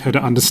really need her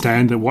to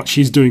understand that what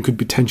she's doing could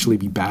potentially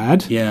be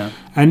bad. Yeah.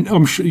 And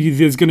I'm sure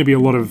there's going to be a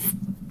lot of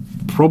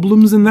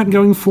problems in that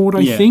going forward,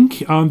 I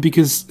think,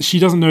 because she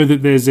doesn't know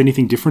that there's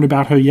anything different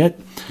about her yet.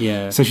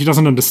 Yeah. So she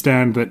doesn't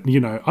understand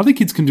that, other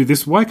kids can do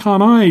this. Why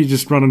can't I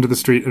just run onto the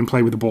street and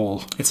play with a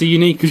ball? It's a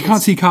unique... Because you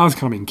can't see cars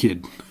coming,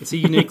 kid. It's a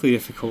uniquely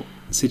difficult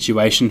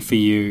situation for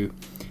you.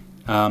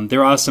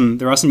 There are some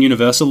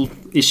universal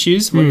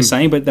issues, what you're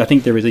saying, but I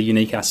think there is a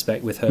unique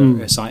aspect with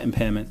her sight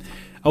impairment.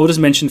 I will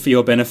just mention for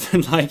your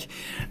benefit,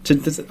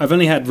 I've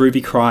only had Ruby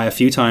cry a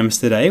few times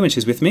today when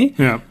she's with me.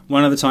 Yeah.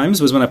 One of the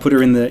times was when I put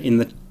her in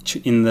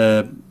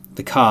the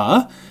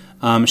car.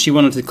 She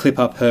wanted to clip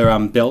up her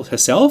belt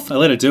herself. I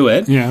let her do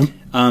it. Yeah.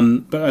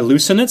 But I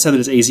loosen it so that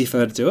it's easy for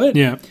her to do it.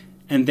 Yeah.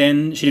 And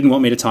then she didn't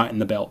want me to tighten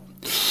the belt.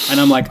 And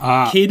I'm like,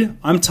 kid,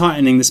 I'm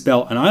tightening this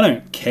belt and I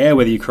don't care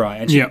whether you cry.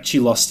 And she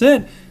lost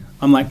it.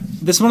 I'm like,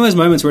 this is one of those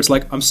moments where it's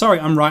like, I'm sorry,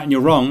 I'm right and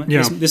you're wrong.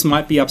 Yeah. This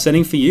might be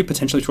upsetting for you,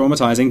 potentially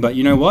traumatizing, but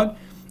you know what?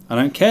 I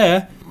don't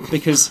care,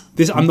 because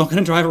I'm not going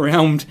to drive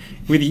around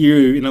with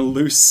you in a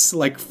loose,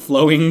 like,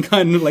 flowing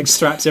kind of, like,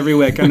 straps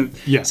everywhere kind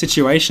of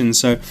situation.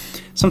 So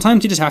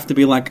sometimes you just have to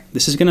be like,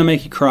 this is going to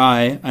make you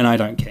cry, and I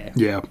don't care.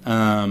 Yeah.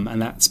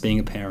 And that's being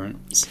a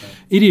parent. So.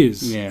 It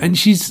is. Yeah. And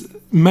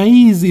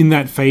May is in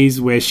that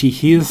phase where she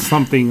hears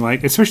something,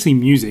 like, especially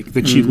music,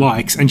 that she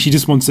likes, and she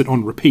just wants it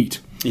on repeat.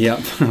 Yeah.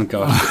 Oh,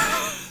 God.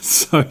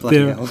 So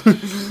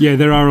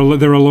there are a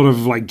lot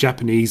of like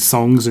Japanese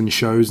songs and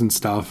shows and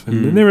stuff,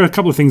 and there are a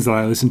couple of things that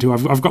I listen to.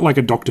 I've got like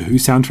a Doctor Who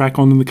soundtrack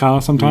on in the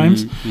car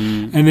sometimes,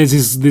 and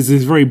there's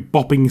this very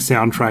bopping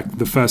soundtrack.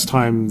 The first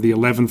time the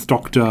 11th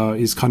Doctor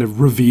is kind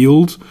of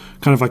revealed,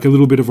 kind of like a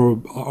little bit of a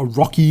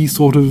rocky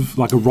sort of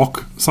like a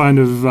rock kind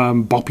of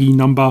boppy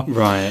number,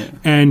 right?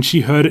 And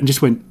she heard it and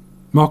just went,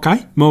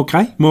 Mokai,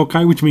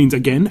 which means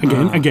again.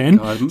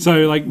 God.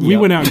 So, like, we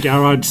went out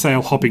garage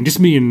sale hopping, just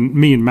me and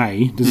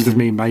May, just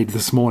me and May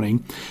this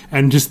morning,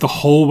 and just the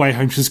whole way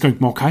home, she's just going,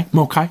 Mokai.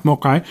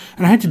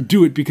 And I had to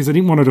do it because I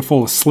didn't want her to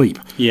fall asleep.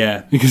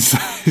 Yeah. Because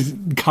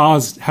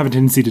cars have a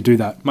tendency to do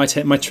that. My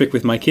trick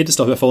with my kid to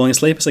stop her falling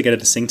asleep is I get her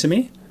to sing to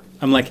me.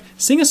 I'm like,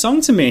 sing a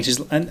song to me.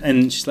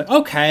 And she's like,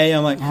 okay.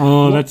 I'm like,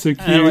 oh, that's so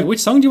cute. And I'm like, which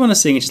song do you want to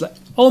sing? And she's like,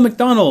 Old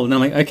MacDonald. And I'm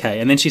like, okay.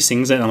 And then she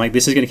sings it. And I'm like,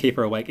 this is going to keep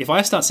her awake. If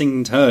I start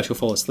singing to her, she'll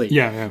fall asleep.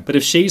 Yeah. But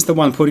if she's the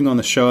one putting on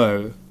the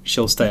show,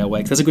 she'll stay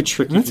awake. That's a good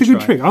trick. That's a good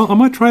trick. I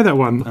might try that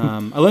one.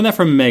 I learned that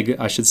from Meg,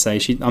 I should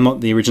say. I'm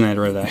not the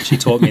originator of that. She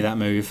taught me that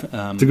move.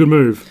 It's a good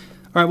move.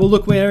 All right. Well,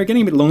 look, we're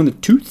getting a bit long in the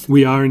tooth.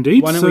 We are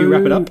indeed. Why don't we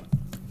wrap it up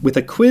with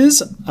a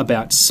quiz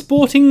about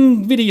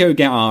sporting video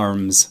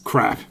games?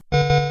 Crap.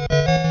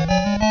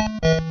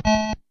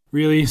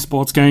 Really?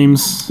 Sports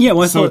games? Yeah,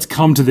 well, so it's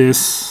come to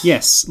this.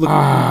 Yes. Look,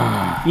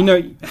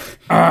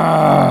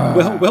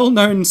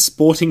 well-known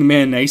sporting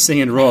men, AC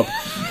and Rob,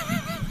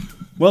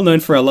 Well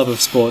known for our love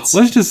of sports.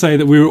 Let's just say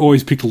that we were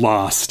always picked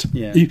last.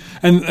 Yeah.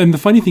 And the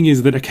funny thing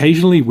is that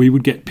occasionally we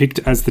would get picked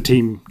as the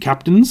team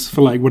captains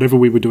for like whatever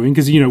we were doing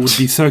because, it would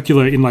be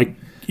circular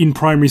in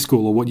primary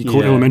school or what you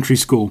call elementary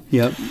school.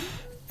 Yep.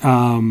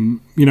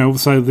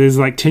 So there's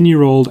like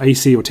 10-year-old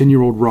AC or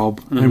 10-year-old Rob,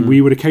 and we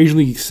would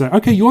occasionally say,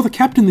 okay, you're the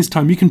captain this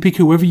time. You can pick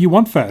whoever you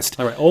want first.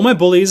 All right. All my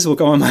bullies will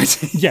go on my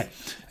team. Yeah.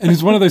 And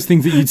it's one of those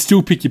things that you'd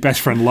still pick your best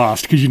friend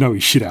last because you know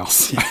he's shit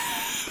house.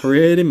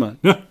 Pretty much.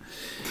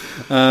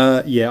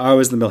 I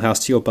was the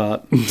Millhouse to your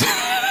Bart.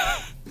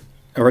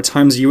 Or at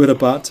times you were the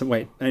Bart to...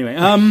 Wait, anyway.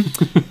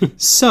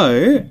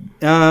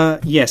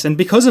 Yes, and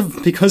because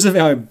of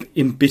our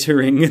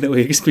embittering that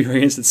we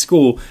experienced at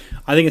school,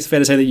 I think it's fair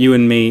to say that you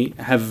and me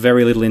have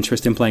very little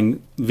interest in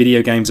playing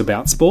video games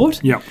about sport.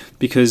 Yeah.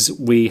 Because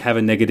we have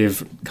a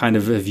negative kind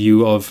of a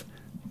view of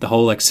the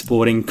whole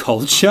sporting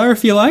culture,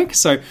 if you like.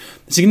 So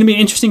it's going to be an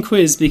interesting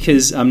quiz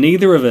because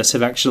neither of us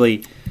have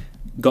actually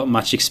got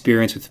much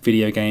experience with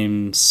video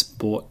game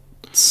sports.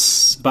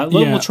 But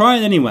we'll try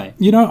it anyway.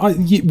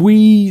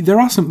 There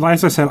are some,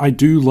 as I said, I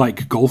do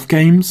like golf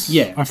games.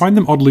 Yeah. I find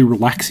them oddly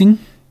relaxing.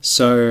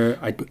 So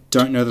I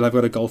don't know that I've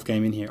got a golf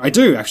game in here. I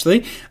do,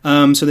 actually.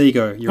 So there you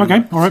go.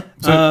 Okay, all right.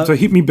 So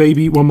hit me,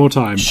 baby, one more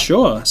time.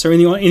 Sure. So in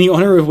the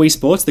honor of Wii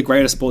Sports, the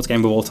greatest sports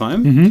game of all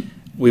time,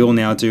 we will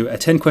now do a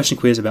 10-question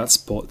quiz about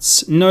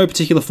sports. No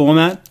particular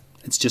format.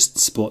 It's just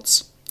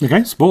sports.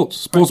 Okay,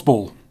 sports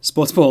ball.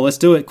 Sports ball. Let's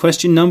do it.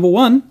 Question number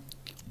 1.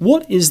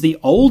 What is the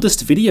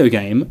oldest video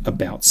game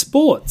about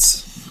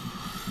sports?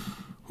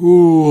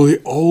 Ooh,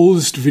 the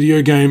oldest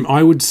video game.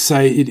 I would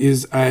say it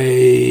is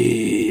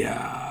a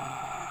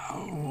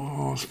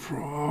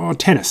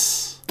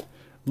tennis.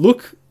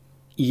 Look,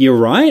 you're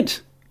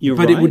right.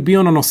 But it would be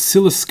on an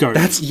oscilloscope.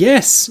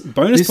 Yes.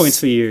 Bonus points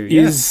for you.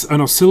 Is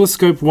an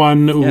oscilloscope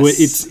one where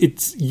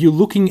it's you're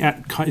looking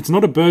at. It's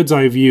not a bird's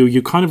eye view.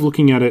 You're kind of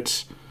looking at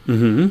it.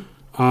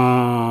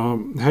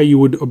 How you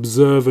would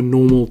observe a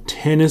normal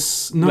tennis...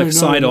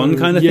 side on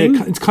kind of thing?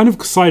 Yeah, it's kind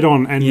of side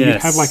on, and you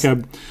have like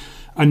a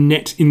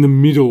net in the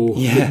middle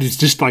that is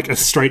just like a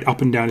straight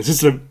up and down. It's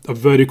just a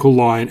vertical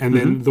line, and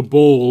then the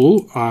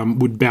ball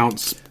would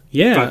bounce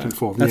back and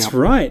forth. That's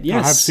right,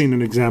 yes. I have seen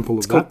an example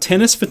of that. It's called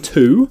Tennis for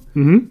Two,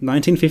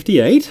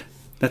 1958.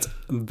 That's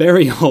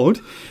very old.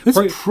 It's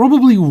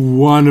probably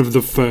one of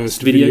the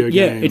first video games.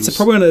 Yeah, it's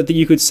probably one that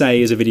you could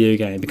say is a video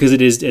game, because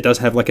it does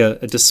have like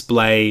a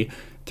display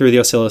through the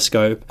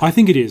oscilloscope. I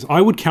think it is. I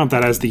would count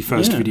that as the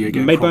first video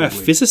game. Made by a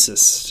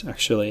physicist,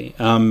 actually,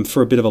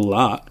 for a bit of a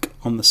lark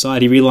on the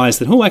side. He realised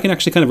that, I can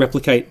actually kind of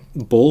replicate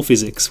ball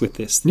physics with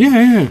this.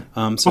 Yeah.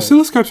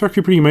 Oscilloscopes are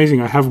actually pretty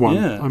amazing. I have one.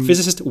 Yeah.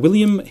 Physicist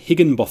William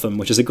Higginbotham,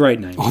 which is a great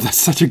name. Oh,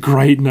 that's such a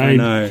great name. I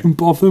know.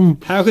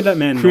 Higginbotham. How could that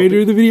man... Creator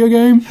of the video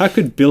game? How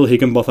could Bill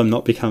Higginbotham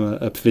not become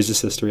a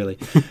physicist, really?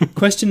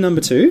 Question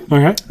number 2.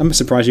 Okay. I'm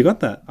surprised you got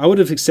that. I would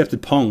have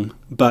accepted Pong,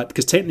 but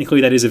because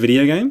technically that is a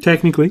video game.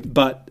 Technically.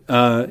 But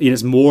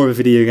it's more of a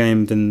video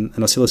game than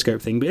an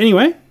oscilloscope thing. But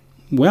anyway,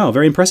 wow,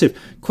 very impressive.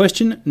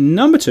 Question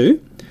number 2.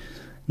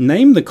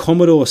 Name the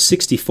Commodore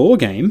 64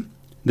 game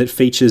that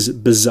features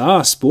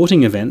bizarre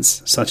sporting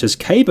events such as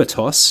caber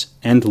toss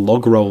and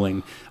log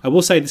rolling. I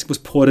will say this was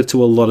ported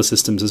to a lot of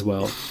systems as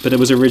well, but it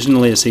was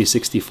originally a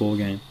C64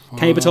 game.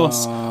 Caber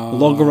toss,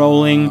 log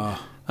rolling.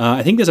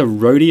 I think there's a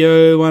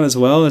rodeo one as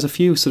well. There's a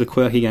few sort of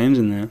quirky games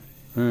in there.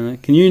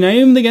 Can you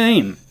name the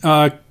game?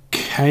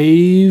 Caveman's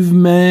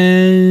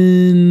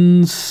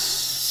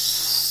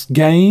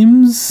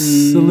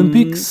Games?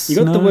 Olympics? You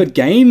got the word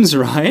games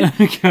right.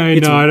 Okay, I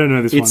don't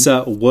know this one. It's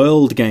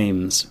World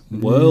Games.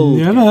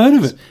 Never heard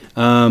of it.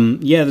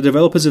 The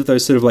developers of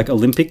those sort of like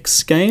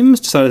Olympics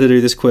games decided to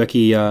do this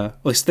quirky...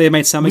 they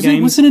made summer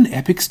games. Was it an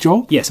Epix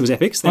job? Yes, it was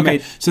Epix.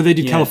 So they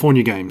did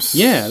California games.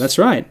 Yeah, that's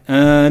right.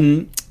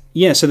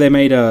 So they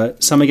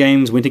made summer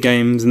games, winter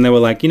games, and they were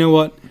like, you know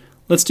what?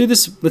 Let's do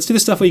this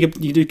stuff where you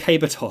do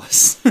caber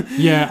toss.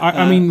 Yeah,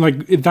 I mean,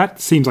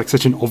 that seems like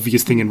such an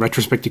obvious thing in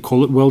retrospect to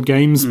call it World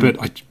Games, but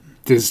I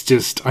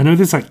know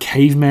there's like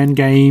caveman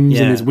games,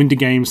 and there's winter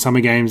games, summer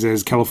games,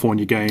 there's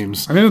California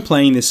games. I remember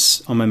playing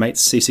this on my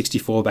mate's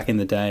C64 back in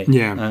the day.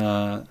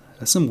 Yeah.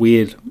 There's some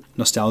weird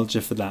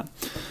nostalgia for that.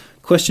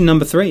 Question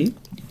number 3.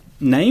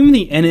 Name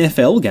the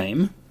NFL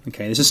game.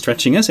 Okay, this is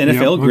stretching us.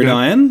 NFL,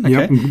 Gridiron.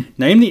 Okay. Yep.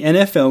 Name the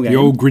NFL game. The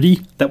old gritty.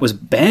 That was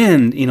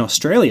banned in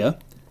Australia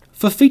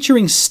for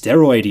featuring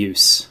steroid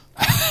use.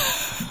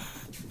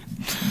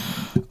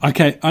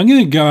 Okay, I'm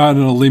going to go out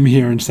on a limb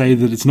here and say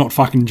that it's not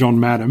fucking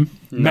John Madden.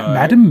 No.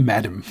 Madden?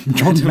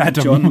 John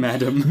Madden. John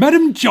Madden.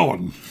 Madam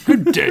John.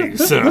 Good day,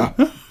 sir.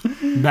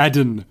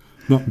 Madden,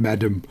 not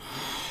Madam.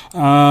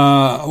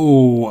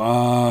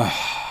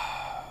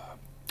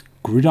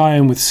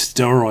 Gridiron with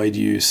steroid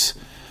use.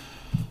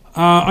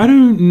 I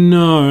don't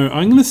know.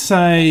 I'm going to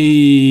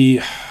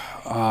say...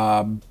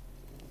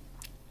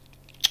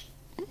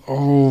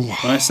 When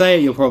I say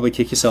it, you'll probably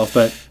kick yourself,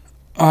 but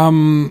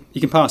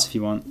you can pass if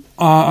you want.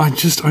 I'm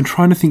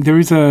trying to think.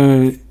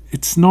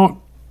 It's not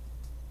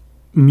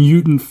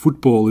mutant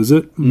football, is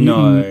it?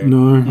 No. Okay.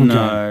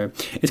 No.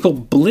 It's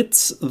called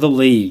Blitz the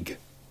League.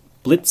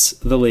 Blitz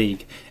the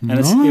League. And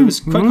it was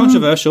quite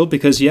controversial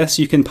because, yes,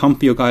 you can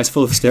pump your guys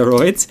full of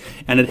steroids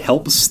and it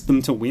helps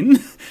them to win.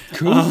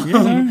 Cool.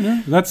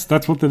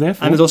 That's what they're there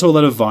for. And there's also a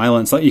lot of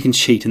violence. Like, you can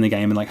cheat in the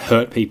game and, like,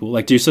 hurt people.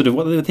 Like, do sort of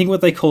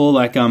what they call,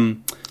 like...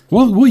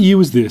 What year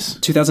was this?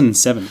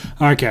 2007.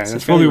 Okay,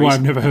 that's probably why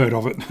I've never heard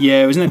of it.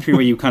 Yeah, it was in that period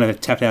where you kind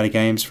of tapped out of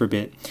games for a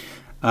bit.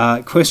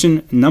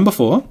 Question number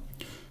 4.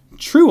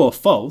 True or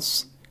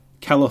false,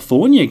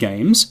 California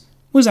Games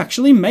was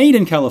actually made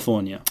in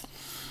California?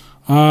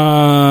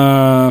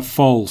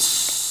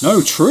 False.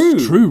 No, true.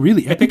 True,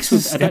 really.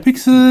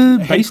 Epic's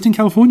are based in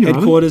California,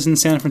 headquarters in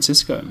San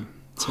Francisco.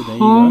 So there you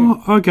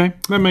go. Okay.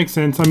 That makes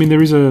sense. I mean,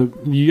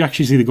 you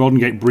actually see the Golden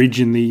Gate Bridge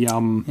in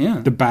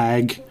the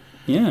bag.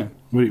 Yeah.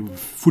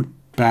 Foot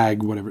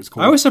bag, whatever it's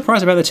called. I was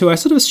surprised about that too. I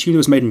sort of assumed it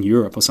was made in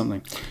Europe or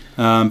something.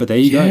 But there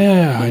you go.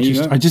 Yeah,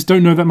 I just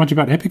don't know that much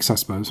about Epics, I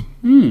suppose.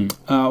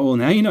 Well,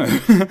 now you know.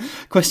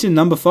 Question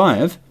number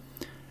 5.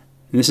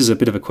 And this is a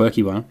bit of a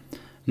quirky one.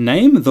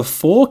 Name the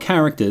 4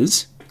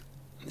 characters.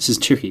 This is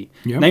tricky.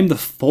 Yep. Name the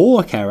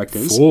 4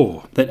 characters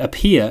that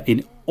appear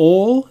in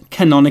all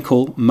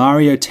canonical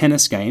Mario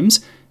Tennis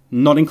games,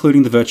 not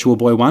including the Virtual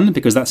Boy one,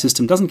 because that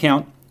system doesn't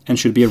count and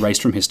should be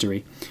erased from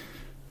history.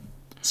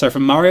 So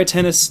from Mario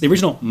Tennis, the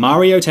original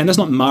Mario Tennis,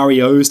 not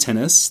Mario's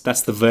Tennis,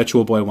 that's the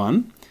Virtual Boy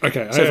one.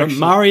 Okay. So from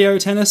Mario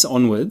Tennis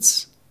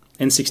onwards,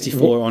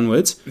 N64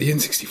 onwards, the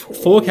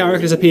N64. 4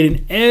 characters appeared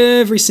in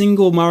every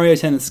single Mario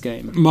Tennis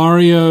game.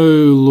 Mario,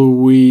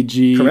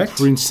 Luigi, Correct.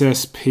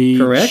 Princess Peach,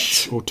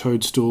 Correct. Or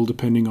Toadstool,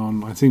 depending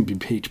on, I think it'd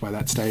be Peach by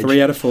that stage.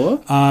 3 out of 4?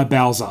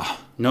 Bowser.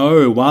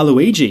 No,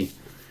 Waluigi.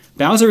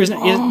 Bowser is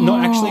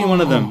not actually in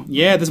one of them.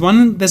 Yeah, there's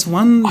one.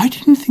 I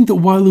didn't think that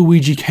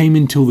Waluigi came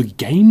until the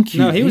GameCube.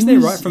 No, he was there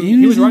right from.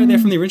 He was right there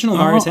from the original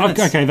Mario Tennis.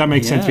 Okay, that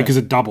makes sense because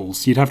it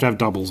doubles. You'd have to have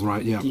doubles,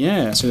 right? Yeah.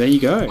 Yeah. So there you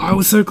go. I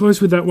was so close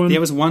with that one.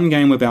 There was one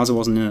game where Bowser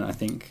wasn't in it, I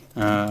think.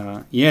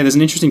 There's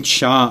an interesting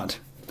chart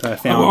that I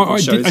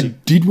found. I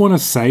did want to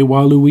say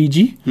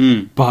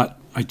Waluigi, but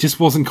I just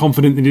wasn't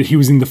confident that he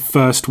was in the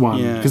first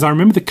one because I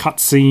remember the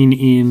cutscene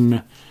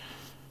in.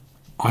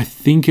 I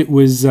think it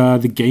was the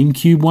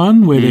GameCube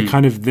one where they're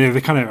kind of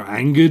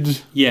angered.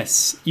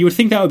 Yes, you would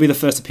think that would be the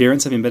first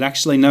appearance of him, but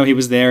actually no, he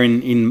was there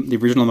in the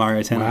original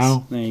Mario Tennis.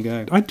 Wow, there you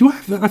go. I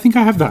have that. I think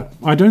I have that.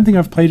 I don't think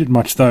I've played it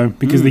much though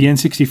because the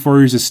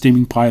N64 is a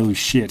steaming pile of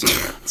shit.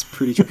 It's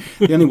pretty true.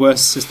 The only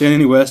worst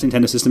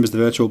Nintendo system is the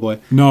Virtual Boy.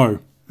 No.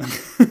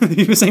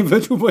 You were saying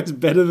Virtual Boy is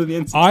better than the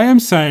N64? I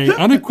am saying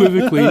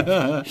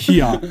unequivocally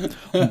here,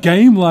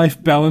 Game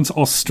Life Balance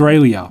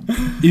Australia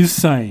is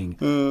saying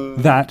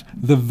that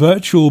the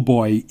Virtual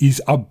Boy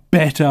is a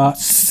better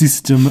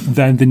system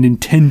than the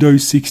Nintendo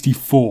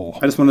 64.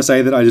 I just want to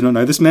say that I do not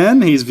know this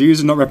man. His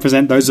views do not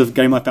represent those of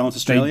Game Life Balance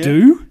Australia. They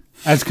do.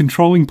 As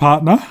controlling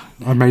partner,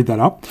 I made that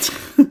up.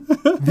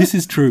 This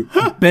is true.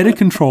 Better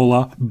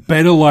controller,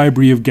 better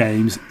library of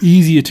games,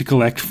 easier to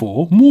collect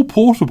for, more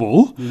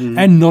portable,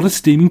 and not a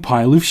steaming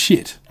pile of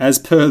shit. As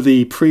per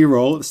the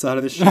pre-roll at the start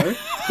of this show,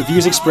 the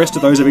views expressed are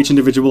those of each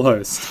individual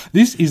host.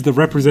 This is the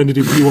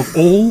representative view of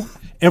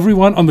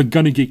everyone on the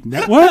Gunna Geek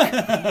Network.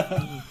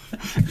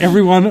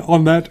 Everyone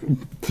on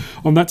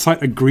that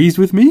site agrees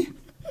with me.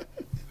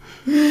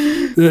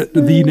 The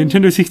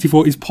Nintendo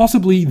 64 is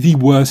possibly the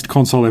worst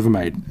console ever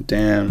made.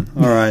 Damn.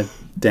 All right.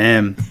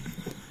 Damn.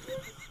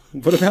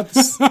 What about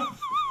this?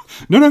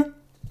 No.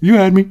 You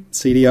had me.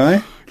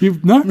 CDI?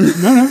 No.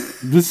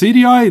 The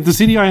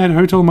CDI had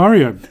Hotel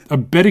Mario, a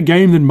better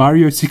game than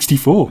Mario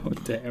 64. Oh,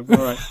 damn.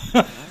 All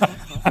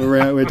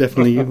right. We're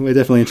definitely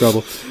in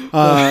trouble.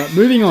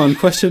 Moving on.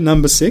 Question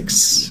number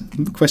 6.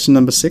 I'm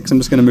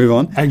just going to move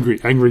on.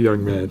 Angry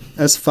young man.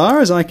 As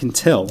far as I can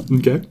tell.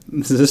 Okay.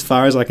 This is as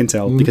far as I can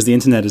tell because the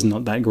internet is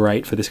not that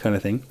great for this kind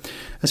of thing.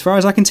 As far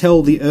as I can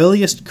tell, the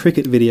earliest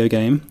cricket video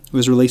game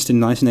was released in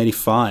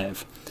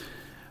 1985.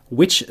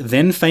 Which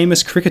then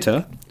famous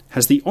cricketer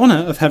has the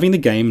honour of having the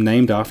game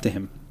named after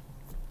him?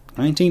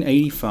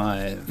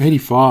 1985.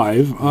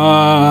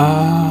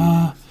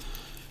 85?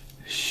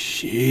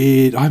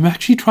 Shit. I'm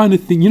actually trying to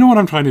think. You know what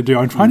I'm trying to do?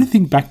 I'm trying to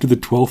think back to the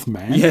 12th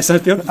Man. Yes, I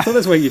thought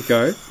that's where you'd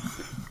go.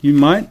 You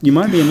might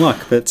be in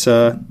luck, but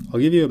I'll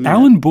give you a minute.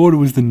 Alan Border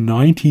was the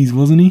 90s,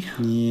 wasn't he?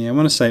 Yeah, I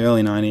want to say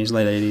early 90s,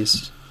 late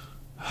 80s.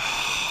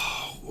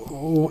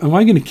 Oh, am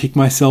I going to kick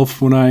myself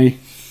when I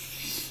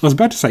was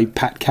about to say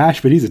Pat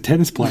Cash, but he's a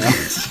tennis player.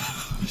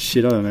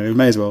 Shit, I don't know.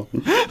 May as well.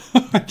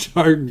 I don't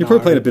know. He probably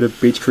played a bit of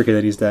beach cricket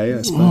in his day,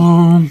 I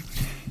suppose.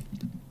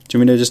 Do you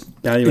want me to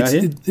just bow you out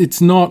here?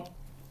 It's not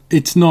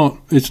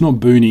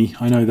Booney.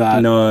 I know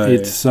that. No.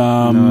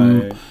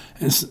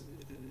 It's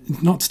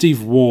not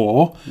Steve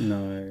Waugh.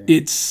 No.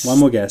 It's one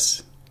more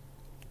guess.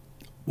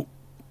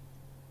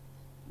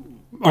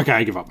 Okay,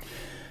 I give up.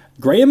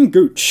 Graham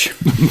Gooch.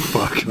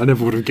 Fuck, I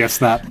never would have guessed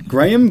that.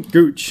 Graham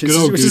Gooch, which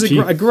is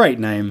Gucci. a great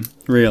name,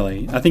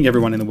 really. I think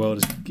everyone in the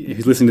world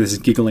who's listening to this is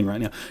giggling right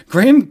now.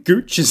 Graham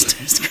Gooch's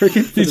Test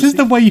cricket. It's just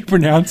the way you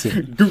pronounce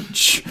it.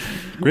 Gooch.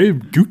 Graham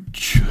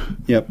Gooch.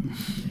 Yep.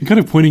 You're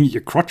kind of pointing at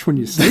your crotch when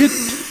you say it,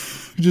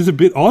 which is a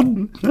bit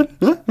odd.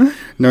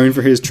 Known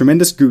for his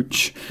tremendous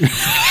gooch.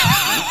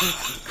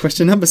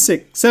 Question number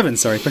 7.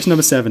 Question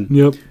number 7.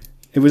 Yep.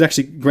 It was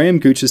actually Graham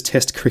Gooch's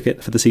Test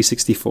Cricket for the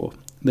C64.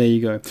 There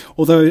you go.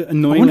 Although I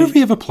annoyingly, wonder if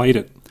he ever played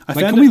it. I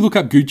Like, found can we it- look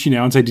up Gucci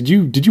now and say, did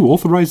you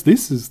authorize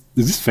this? Is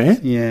this fair?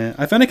 yeah,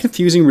 I found a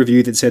confusing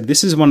review that said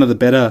this is one of the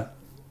better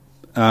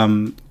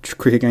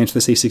cricket games for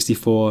the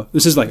C64.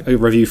 This is like a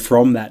review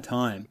from that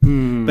time,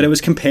 but it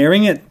was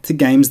comparing it to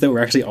games that were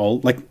actually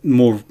old, like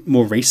more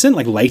recent,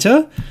 like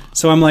later.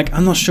 So I'm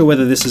not sure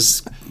whether this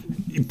is.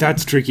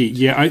 That's tricky.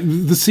 Yeah,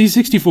 the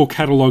C64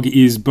 catalog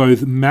is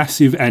both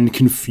massive and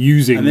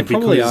confusing. And there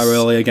probably because are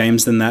earlier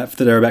games than that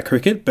are about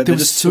cricket, but there they're were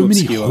just so too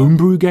many obscure.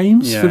 homebrew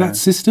games Yeah. for that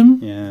system.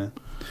 Yeah.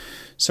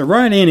 So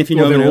write in if you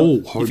know Well, of they're all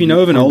an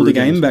older homebrew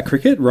game games. about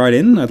cricket. Write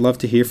in. I'd love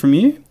to hear from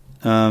you.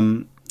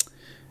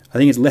 I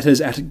think it's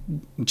letters at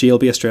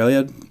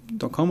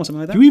glbaustralia.com or something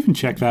like that. Do we even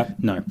check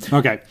that? No.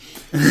 Okay.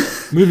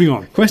 Moving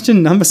on.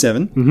 Question number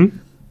 7. Mm-hmm.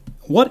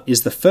 What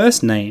is the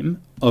first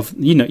name of...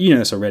 You know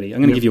this already. I'm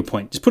going to give you a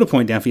point. Just put a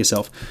point down for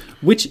yourself.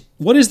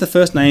 What is the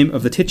first name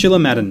of the titular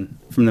Madden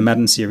from the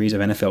Madden series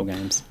of NFL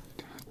games?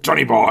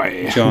 Johnny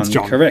Boy. John. It's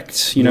John.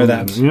 Correct. You know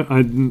that. Yeah,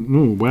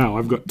 wow,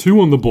 I've got 2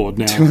 on the board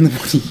now.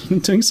 You're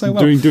doing so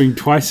well. Doing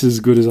twice as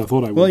good as I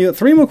thought I would. Well, you got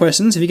 3 more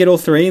questions. If you get all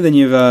 3, then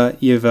you've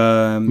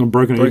broken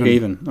broke even.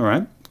 even. All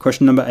right.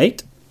 Question number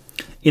 8.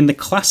 In the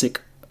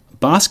classic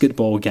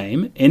basketball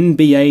game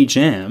NBA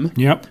Jam,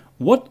 Yep.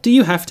 what do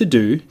you have to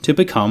do to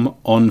become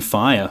on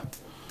fire?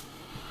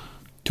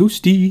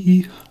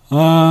 Toasty.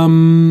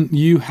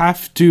 You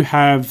have to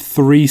have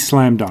 3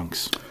 slam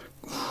dunks.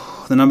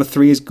 The number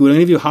 3 is good. I'm going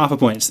to give you half a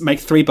point. Just make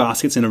 3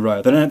 baskets in a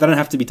row. They don't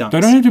have to be dunks.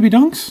 They don't have to be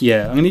dunks?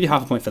 Yeah, I'm going to give you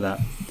half a point for that.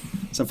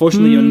 So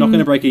unfortunately, you're not going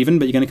to break even,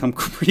 but you're going to come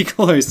pretty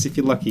close if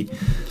you're lucky.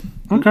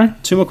 Okay.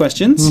 2 more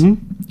questions.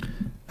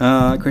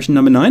 Question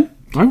number 9.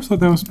 I always thought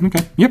that was...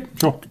 Okay. Yep,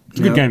 sure. It's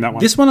a good Now, game, that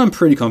one. This one I'm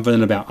pretty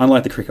confident about,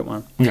 unlike the cricket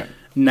one. Okay.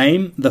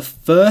 Name the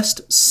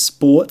first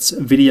sports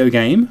video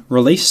game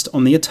released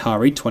on the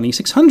Atari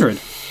 2600.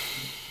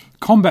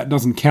 Combat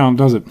doesn't count,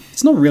 does it?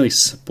 It's not really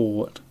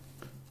sport.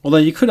 Although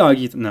you could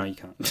argue... No, you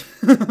can't.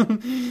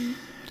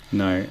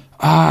 No.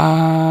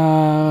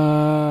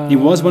 It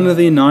was one of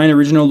the 9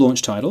 original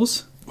launch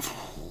titles.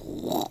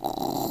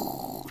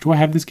 Do I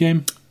have this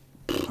game?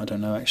 I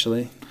don't know,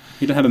 actually.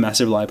 You don't have a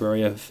massive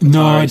library of Atari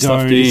No, I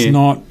stuff, don't. do you? It's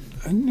not...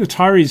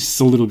 Atari's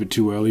a little bit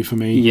too early for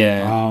me.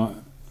 Yeah.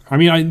 I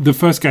mean, the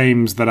first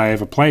games that I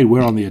ever played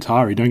were on the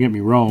Atari, don't get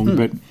me wrong,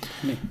 but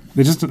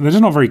they're just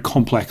not very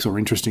complex or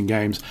interesting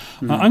games.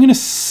 I'm going to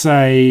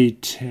say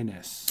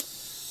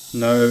tennis.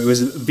 No, it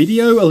was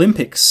Video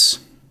Olympics.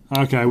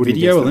 Okay, I wouldn't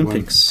Video guess that one.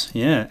 Olympics,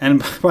 yeah.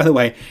 And by the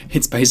way,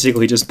 it's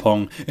basically just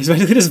Pong. It's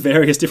basically just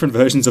various different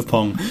versions of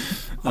Pong.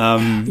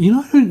 You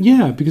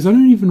know, because I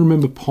don't even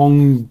remember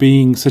Pong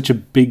being such a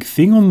big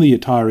thing on the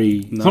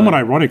Atari. No. Somewhat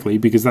ironically,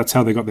 because that's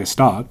how they got their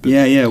start. But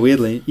Yeah,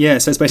 weirdly. Yeah,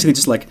 so it's basically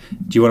just like,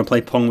 do you want to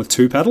play Pong with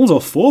 2 paddles or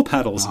 4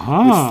 paddles?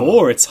 Aha. With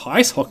 4, it's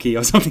ice hockey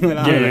or something like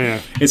that. I don't know.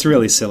 Yeah. It's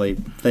really silly.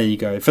 There you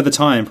go. For the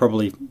time,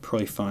 probably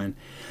fine.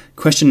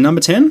 Question number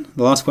 10,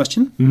 the last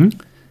question. Mm-hmm.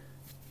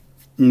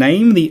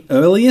 Name the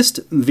earliest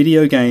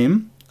video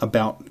game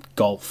about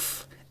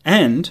golf.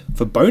 And,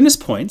 for bonus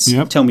points,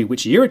 Yep. tell me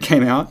which year it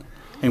came out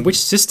and which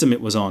system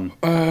it was on.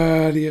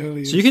 the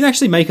earliest. So you can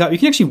actually you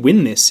can actually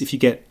win this if you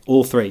get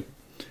all 3.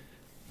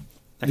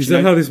 Actually, Is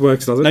that no- how this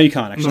works, does it? No, you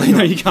can't, actually.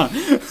 No, you can't.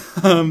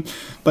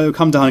 But it'll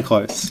come darn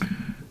close.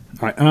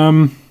 Right,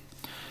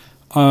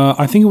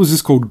 I think it was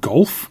just called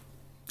Golf.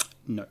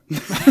 No.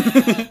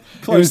 It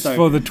Close, was though.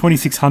 for the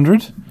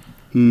 2600.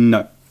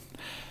 No.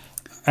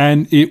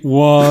 And it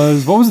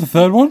was... What was the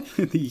third one?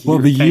 The year Well,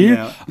 the it came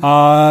year?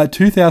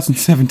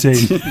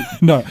 2017.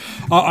 No.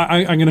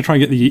 I'm going to try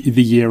and get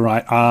the year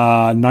right.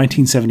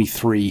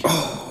 1973.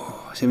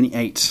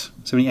 78.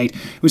 It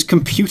was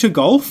computer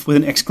golf with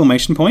an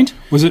exclamation point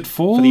Was it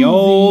for for the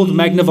old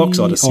Magnavox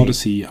Odyssey.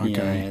 Odyssey,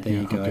 okay. Yeah, there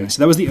you go. okay. So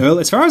that was the early,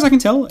 as far as I can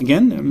tell,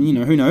 again,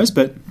 who knows,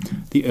 but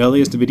the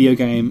earliest video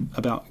game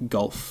about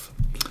golf.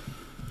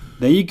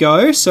 There you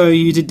go. So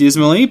you did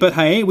dismally, but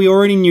hey, we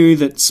already knew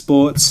that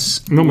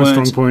sports Not my strong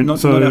weren't- point. Not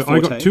So our I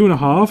forte. got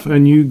 2.5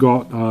 and you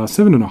got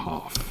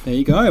 7.5. There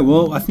you go.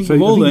 Well, I think So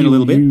we've all I think learned a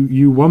little bit.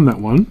 You won that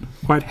one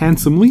quite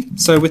handsomely.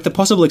 So, with the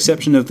possible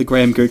exception of the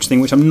Graham Gooch thing,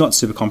 which I'm not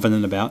super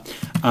confident about,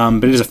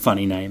 but it is a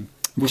funny name.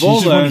 We've You all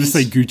just wanted learned. to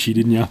say Gucci,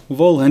 didn't you?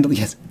 We've all learned.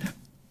 Yes.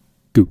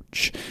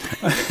 Gooch.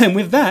 And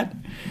with that,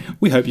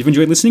 we hope you've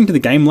enjoyed listening to the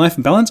Game Life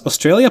Balance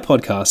Australia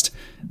podcast,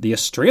 the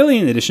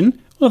Australian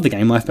edition of the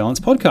Game Life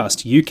Balance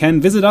podcast. You can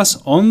visit us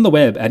on the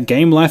web at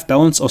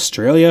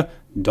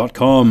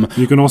gamelifebalanceaustralia.com.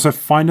 You can also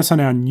find us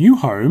on our new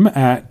home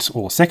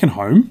second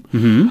home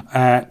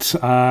at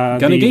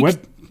Gonna the Geek.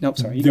 web.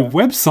 Sorry. You The go.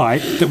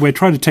 website that we're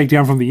trying to take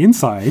down from the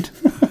inside,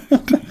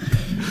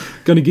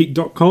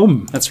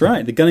 gonnageek.com. That's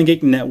right, the Gonna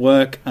Geek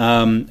Network,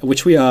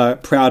 which we are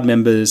proud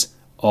members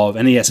of.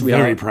 And yes, we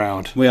Very are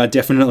proud. We are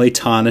definitely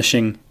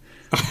tarnishing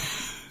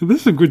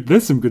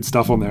There's some good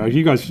stuff on there.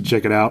 You guys should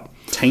check it out.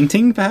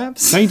 Tainting,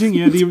 perhaps? Tainting,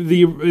 yeah.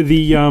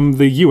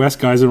 The US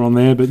guys are on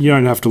there, but you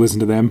don't have to listen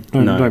to them.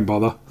 Don't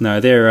bother. No,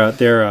 they're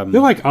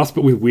like us,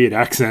 but with weird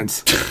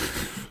accents.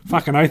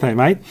 Fucking oath,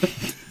 mate.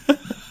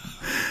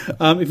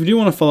 If you do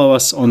want to follow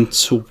us on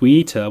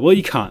Twitter, well,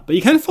 you can't, but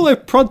you can follow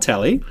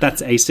ProdTally.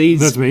 That's AC's.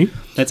 That's me.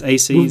 That's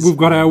AC's. We've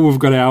got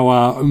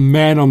our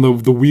man on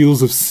the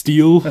wheels of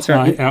steel. That's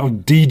right. Our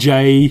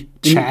DJ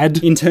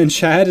Chad. Intern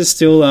Chad is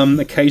still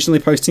occasionally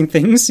posting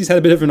things. He's had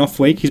a bit of an off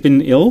week. He's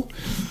been ill.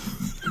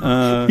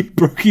 He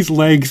broke his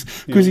legs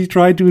because he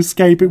tried to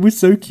escape. It was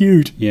so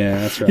cute. Yeah,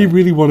 that's right. He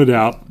really wanted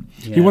out.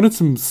 Yeah. He wanted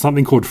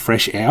something called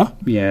fresh air.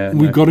 Yeah.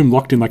 We got him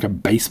locked in like a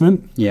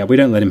basement. Yeah, we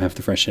don't let him have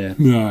the fresh air.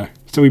 No.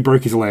 So he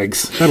broke his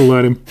legs. That'll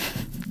hurt him.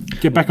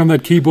 Get back on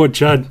that keyboard,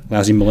 Chad.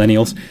 Lousy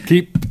millennials.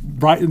 Keep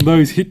writing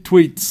those hit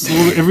tweets.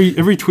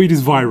 Every tweet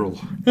is viral.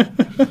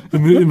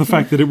 in the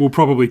fact that it will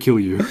probably kill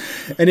you.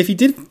 And if you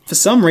did, for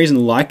some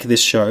reason, like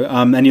this show,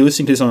 and you're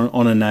listening to this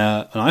on an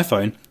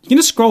iPhone, you can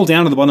just scroll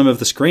down to the bottom of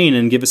the screen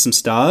and give us some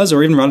stars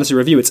or even write us a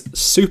review. It's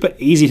super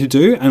easy to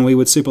do, and we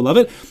would super love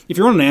it. If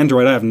you're on an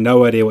Android, I have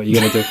no idea what you're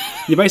going to do.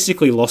 You're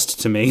basically lost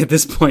to me at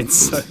this point.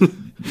 So,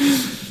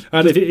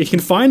 if you can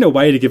find a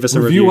way to give us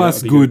a review. Review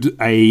us good,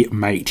 a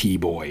matey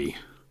boy.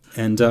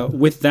 And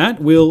with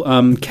that,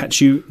 we'll catch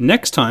you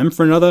next time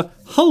for another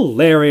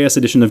hilarious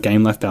edition of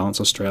Game Life Balance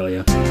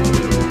Australia.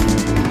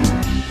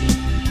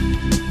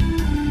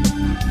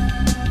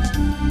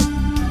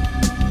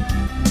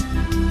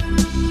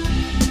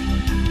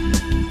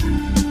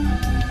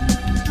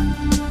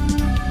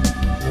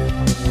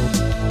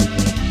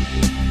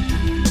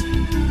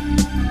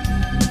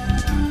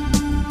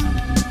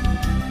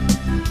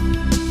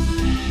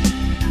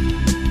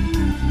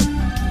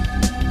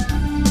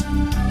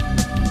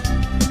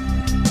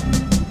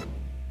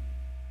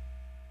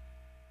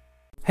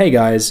 Hey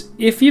guys,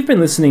 if you've been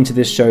listening to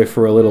this show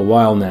for a little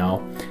while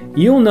now,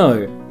 you'll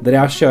know that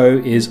our show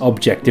is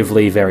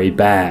objectively very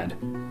bad.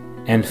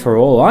 And for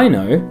all I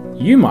know,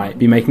 you might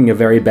be making a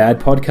very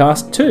bad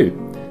podcast too.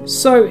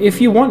 So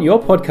if you want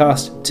your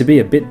podcast to be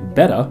a bit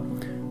better,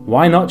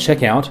 why not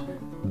check out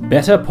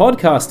Better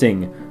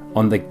Podcasting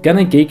on the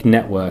Gonna Geek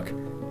Network?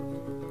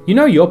 You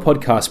know your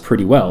podcast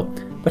pretty well,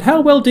 but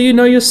how well do you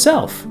know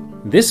yourself?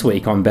 This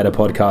week on Better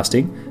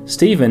Podcasting,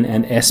 Stephen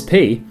and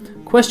SP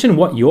question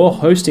what your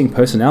hosting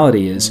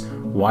personality is,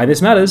 why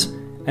this matters,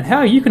 and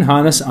how you can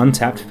harness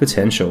untapped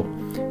potential.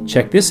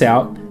 Check this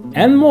out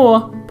and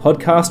more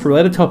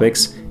podcast-related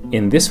topics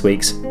in this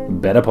week's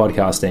Better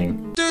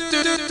Podcasting.